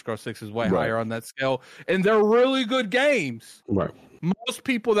say Elder Scrolls 6 is way higher on that scale, and they're really good games. Right. Most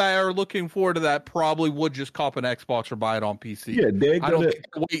people that are looking forward to that probably would just cop an Xbox or buy it on PC. Yeah, I don't think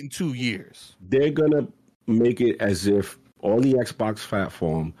they're waiting 2 years. They're gonna make it as if on the Xbox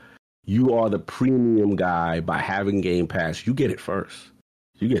platform, you are the premium guy by having Game Pass. You get it first.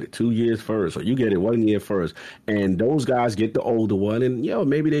 You get it 2 years first, or you get it 1 year first, and those guys get the older one, and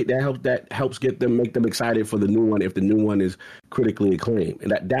maybe that helps make them excited for the new one if the new one is critically acclaimed,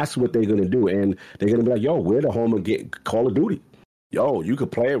 and that's what they're gonna do, and they're gonna be like, we're the home of Call of Duty. You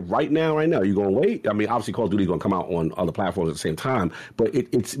could play it right now. You're gonna wait. I mean, obviously, Call of Duty is gonna come out on other platforms at the same time, but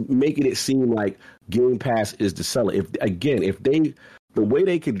it's making it seem like Game Pass is the seller. The way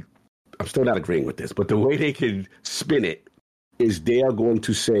they could, I'm still not agreeing with this, but the way they could spin it is they are going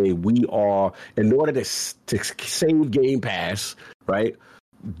to say we are, in order to save Game Pass, right?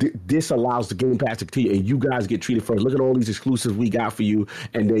 This allows the Game Pass to continue, and you guys get treated first. Look at all these exclusives we got for you,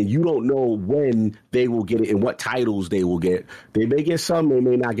 and then you don't know when they will get it and what titles they will get. They may get some, they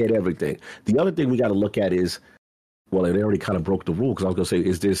may not get everything. The other thing we got to look at is, well, they already kind of broke the rule, because I was going to say,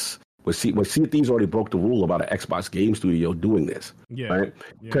 is this, Sea of Thieves already broke the rule about an Xbox game studio doing this, right?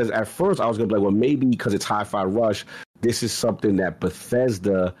 Because at first I was going to be like, well, maybe because it's Hi-Fi Rush, this is something that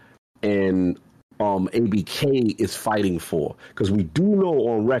Bethesda and ABK is fighting for, because we do know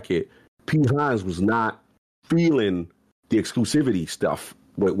on record Pete Hines was not feeling the exclusivity stuff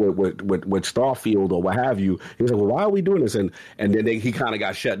with Starfield or what have you. He was like, well, why are we doing this? And then he kind of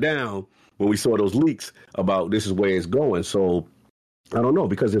got shut down when we saw those leaks about this is where it's going. So I don't know,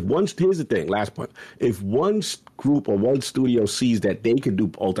 because here's the thing, last point, if one group or one studio sees that they can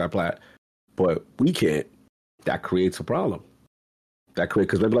do multi-plat, but we can't, that creates a problem.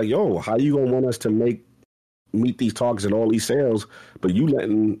 Because they'll be like, how you going to want us to meet these targets and all these sales, but you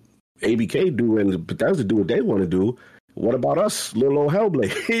letting ABK do and Bethesda do what they want to do? What about us, little old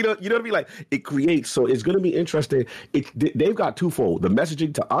Hellblade? you know what I mean? Like, it creates, so it's going to be interesting. They've got twofold, the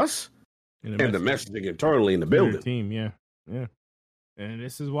messaging to us and the messaging internally in the building. Team, yeah. And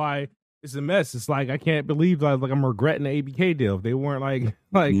this is why it's a mess. It's like I can't believe like I'm regretting the ABK deal. If they weren't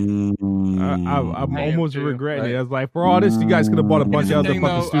I'm almost regretting it. I was like, for all this, you guys could have bought a bunch of other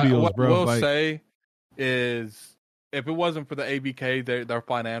fucking studios, what bro. What I will say is, if it wasn't for the ABK, their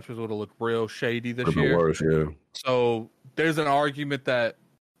financials would have looked real shady this year. Worse, yeah. So there's an argument that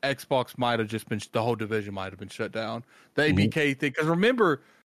Xbox might have just been, the whole division might have been shut down. The ABK thing, because remember,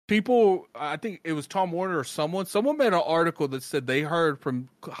 people, I think it was Tom Warner or someone made an article that said they heard from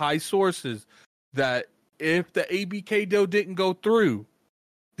high sources that if the ABK deal didn't go through,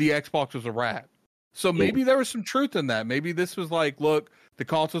 the Xbox was a wrap. So maybe there was some truth in that. Maybe this was like, look, the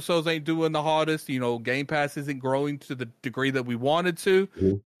console sales ain't doing the hottest. Game Pass isn't growing to the degree that we wanted to.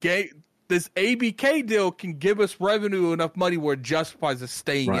 This ABK deal can give us revenue, enough money where it justifies us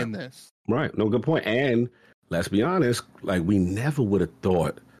staying in this. Right. No, good point. And let's be honest, like we never would have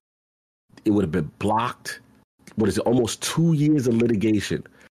thought it would have been blocked. What is it? Almost 2 years of litigation.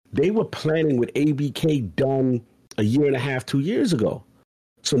 They were planning with ABK done a year and a half, 2 years ago.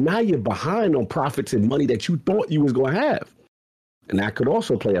 So now you're behind on profits and money that you thought you was going to have. And that could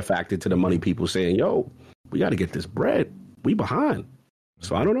also play a factor to the money people saying, yo, we got to get this bread. We behind.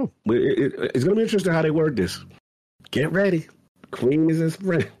 So I don't know. It's going to be interesting how they work this. Get ready. Queen is in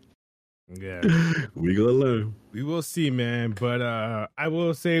spring. Yeah. We going to learn. We will see, man. But I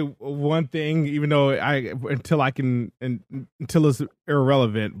will say one thing, even though until it's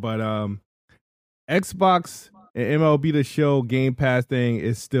irrelevant, but Xbox and MLB The Show Game Pass thing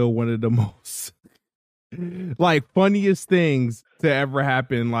is still one of the most funniest things to ever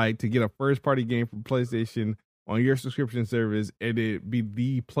happen. Like to get a first party game from PlayStation on your subscription service and it be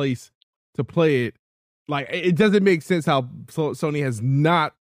the place to play it. Like it doesn't make sense how Sony has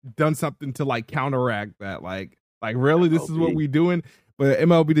not done something to counteract that. Like really, this is what we doing. But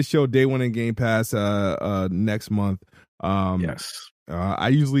MLB The Show day one in Game Pass next month. Yes. I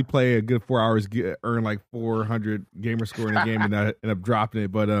usually play a good 4 hours, earn like 400 gamer score in a game, and I end up dropping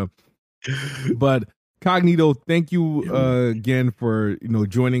it. But Cognito, thank you again for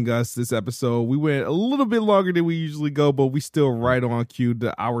joining us this episode. We went a little bit longer than we usually go, but we still right on cue,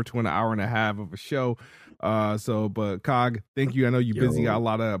 the hour to an hour and a half of a show. But Cog, thank you. I know you're busy, got a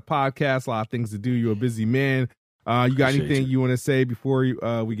lot of podcasts, a lot of things to do. You're a busy man. You got anything you want to say before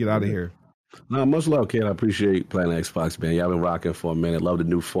we get out of here? No, much love, kid. I appreciate playing Xbox, man. Y'all been rocking for a minute. Love the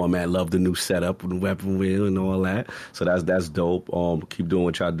new format. Love the new setup and weapon wheel and all that. So that's dope. Keep doing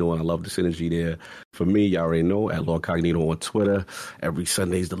what y'all doing. I love the synergy there. For me, y'all already know, at Lord Cognito on Twitter. Every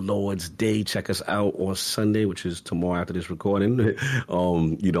Sunday's the Lord's Day. Check us out on Sunday, which is tomorrow after this recording.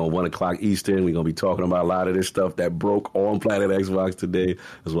 1 o'clock Eastern. We're gonna be talking about a lot of this stuff that broke on Planet Xbox today,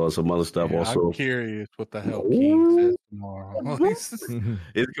 as well as some other stuff. Also, I'm curious what the hell King says tomorrow.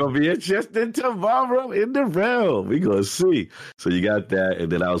 It's gonna be interesting tomorrow in the realm. We gonna see. So you got that,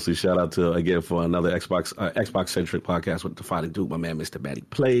 and then obviously shout out to again for another Xbox centric podcast with Defining Duke, my man Mr. Matty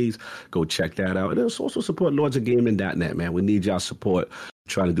Plays. Go check that out, and also support lordsofgaming.net, man. We need y'all support.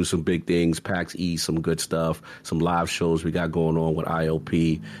 Trying to do some big things, PAX East, some good stuff, some live shows we got going on with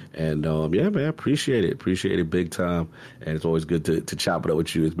IOP, and yeah, man, appreciate it big time, and it's always good to chop it up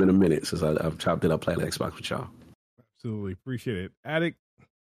with you. It's been a minute since I've chopped it up playing Xbox with y'all. Absolutely appreciate it, Addict.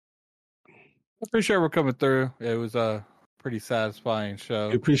 I'm pretty sure we're coming through. It was a pretty satisfying show.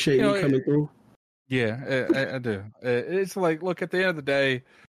 You appreciate you coming through? Yeah, I do. It's like, look, at the end of the day,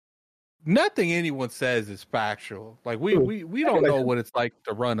 nothing anyone says is factual. Like we don't know what it's like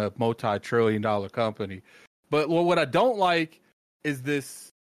to run a multi-trillion-dollar company. But what I don't like is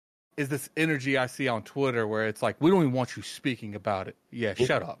this energy I see on Twitter where it's like, we don't even want you speaking about it. Yeah,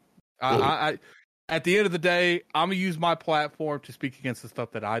 shut up. I at the end of the day, I'm gonna use my platform to speak against the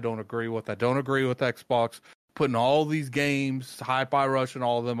stuff that I don't agree with. I don't agree with Xbox putting all these games, Hi-Fi Rush and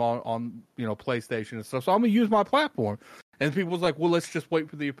all of them on PlayStation and stuff. So I'm gonna use my platform. And people was like, well, let's just wait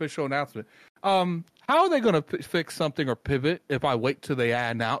for the official announcement. How are they going to fix something or pivot if I wait till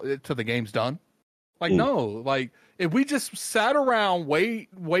till the game's done? Like, no. Like, if we just sat around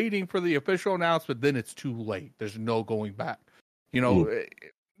waiting for the official announcement, then it's too late. There's no going back.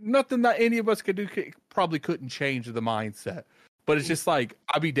 Nothing that any of us could do probably couldn't change the mindset. But it's just like,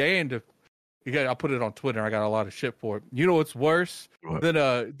 I'd be damned if I put it on Twitter. I got a lot of shit for it. You know what's worse than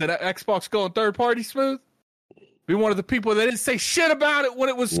an Xbox going third party smooth? Be one of the people that didn't say shit about it when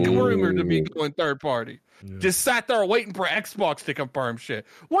it was rumored to be going third party. Yeah. Just sat there waiting for Xbox to confirm shit.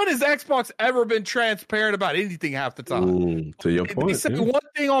 When has Xbox ever been transparent about anything half the time? To your point, they say one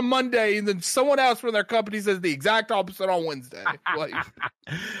thing on Monday, and then someone else from their company says the exact opposite on Wednesday. Like,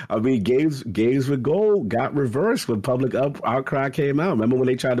 I mean, games with gold got reversed when public outcry came out. Remember when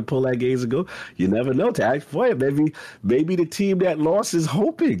they tried to pull that games ago? You never know. To act for it, maybe the team that lost is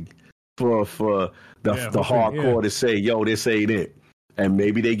hoping for the hardcore to say, yo, this ain't it. And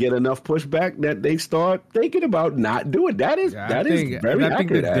maybe they get enough pushback that they start thinking about not doing. That is very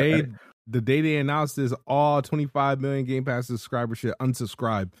accurate. The day they announced this, all 25 million Game Pass subscribers should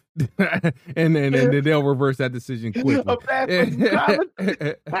unsubscribe, and then they'll reverse that decision quickly. Oh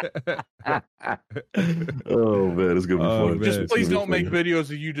man, it's gonna be fun. Just please don't make videos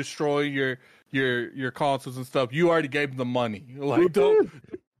of you destroy your consoles and stuff. You already gave them the money. Like, don't do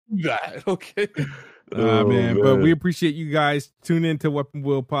that, okay? Man, but we appreciate you guys. Tune in to Weapon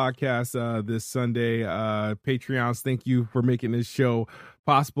Wheel Podcast this Sunday. Patreons, thank you for making this show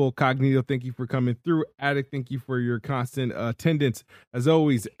possible. Cognito, thank you for coming through. Addict, thank you for your constant attendance. As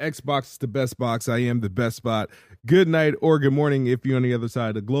always, Xbox is the best box. I am the best spot. Good night or good morning if you're on the other side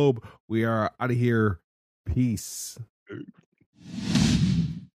of the globe. We are out of here. Peace.